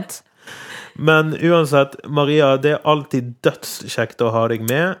noe sånt. Men uansett, Maria, det er alltid dødskjekt å ha deg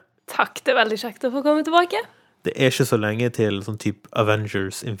med. Takk, det er veldig kjekt å få komme tilbake. Det er ikke så lenge til sånn type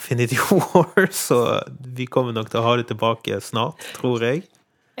Avengers Infinity War, så vi kommer nok til å ha det tilbake snart, tror jeg.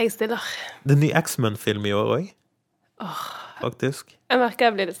 Jeg stiller. Det er en ny X-Men-film i år også. Faktisk. Jeg merker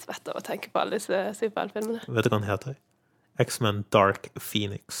jeg blir litt svett av å tenke på alle disse superheltfilmene. Vet du hva den heter? X-Men Dark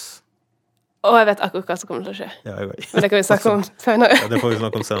Phoenix. Og jeg vet akkurat hva som kommer til å skje. Ja, jeg vet. Men det kan vi snakke om senere. Ja, det får vi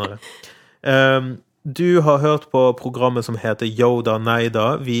snakke om senere. Du har hørt på programmet som heter Yoda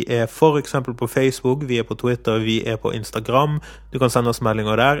Neida. Vi er for eksempel på Facebook, vi er på Twitter, vi er på Instagram. Du kan sende oss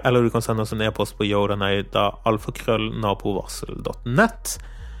meldinger der, eller du kan sende oss en e-post på yodaneida@nabovarsel.net.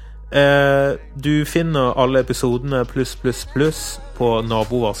 Du finner alle episodene +++ på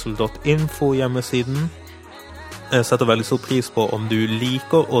nabovarsel.info hjemmesiden. Jeg setter veldig stor pris på om du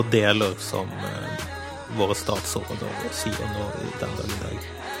liker og deler som våre statsråder sier nå i den dagen i dag.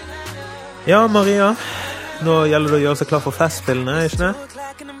 Ja, Maria, nå gjelder det å gjøre seg klar for festspillene, ikke det?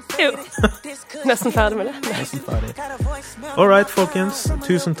 Jo, nesten ferdig med det. Nesten ferdig. Alright, folkens,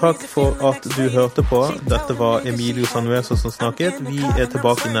 tusen takk for at du hørte på. Dette var Emilio Sanhueso som snakket. Vi er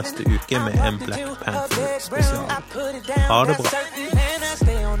tilbake neste uke med en Black Panther spesial. Ha det bra.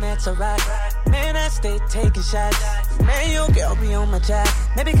 Man, I stay taking shots. Man, your girl be on my job.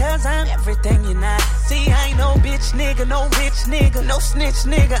 Maybe because I'm everything you're not. See, I ain't no bitch nigga, no rich nigga, no snitch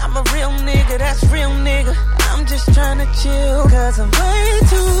nigga. I'm a real nigga, that's real nigga. I'm just trying to chill, cause I'm way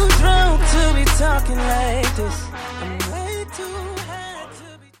too drunk to be talking like this.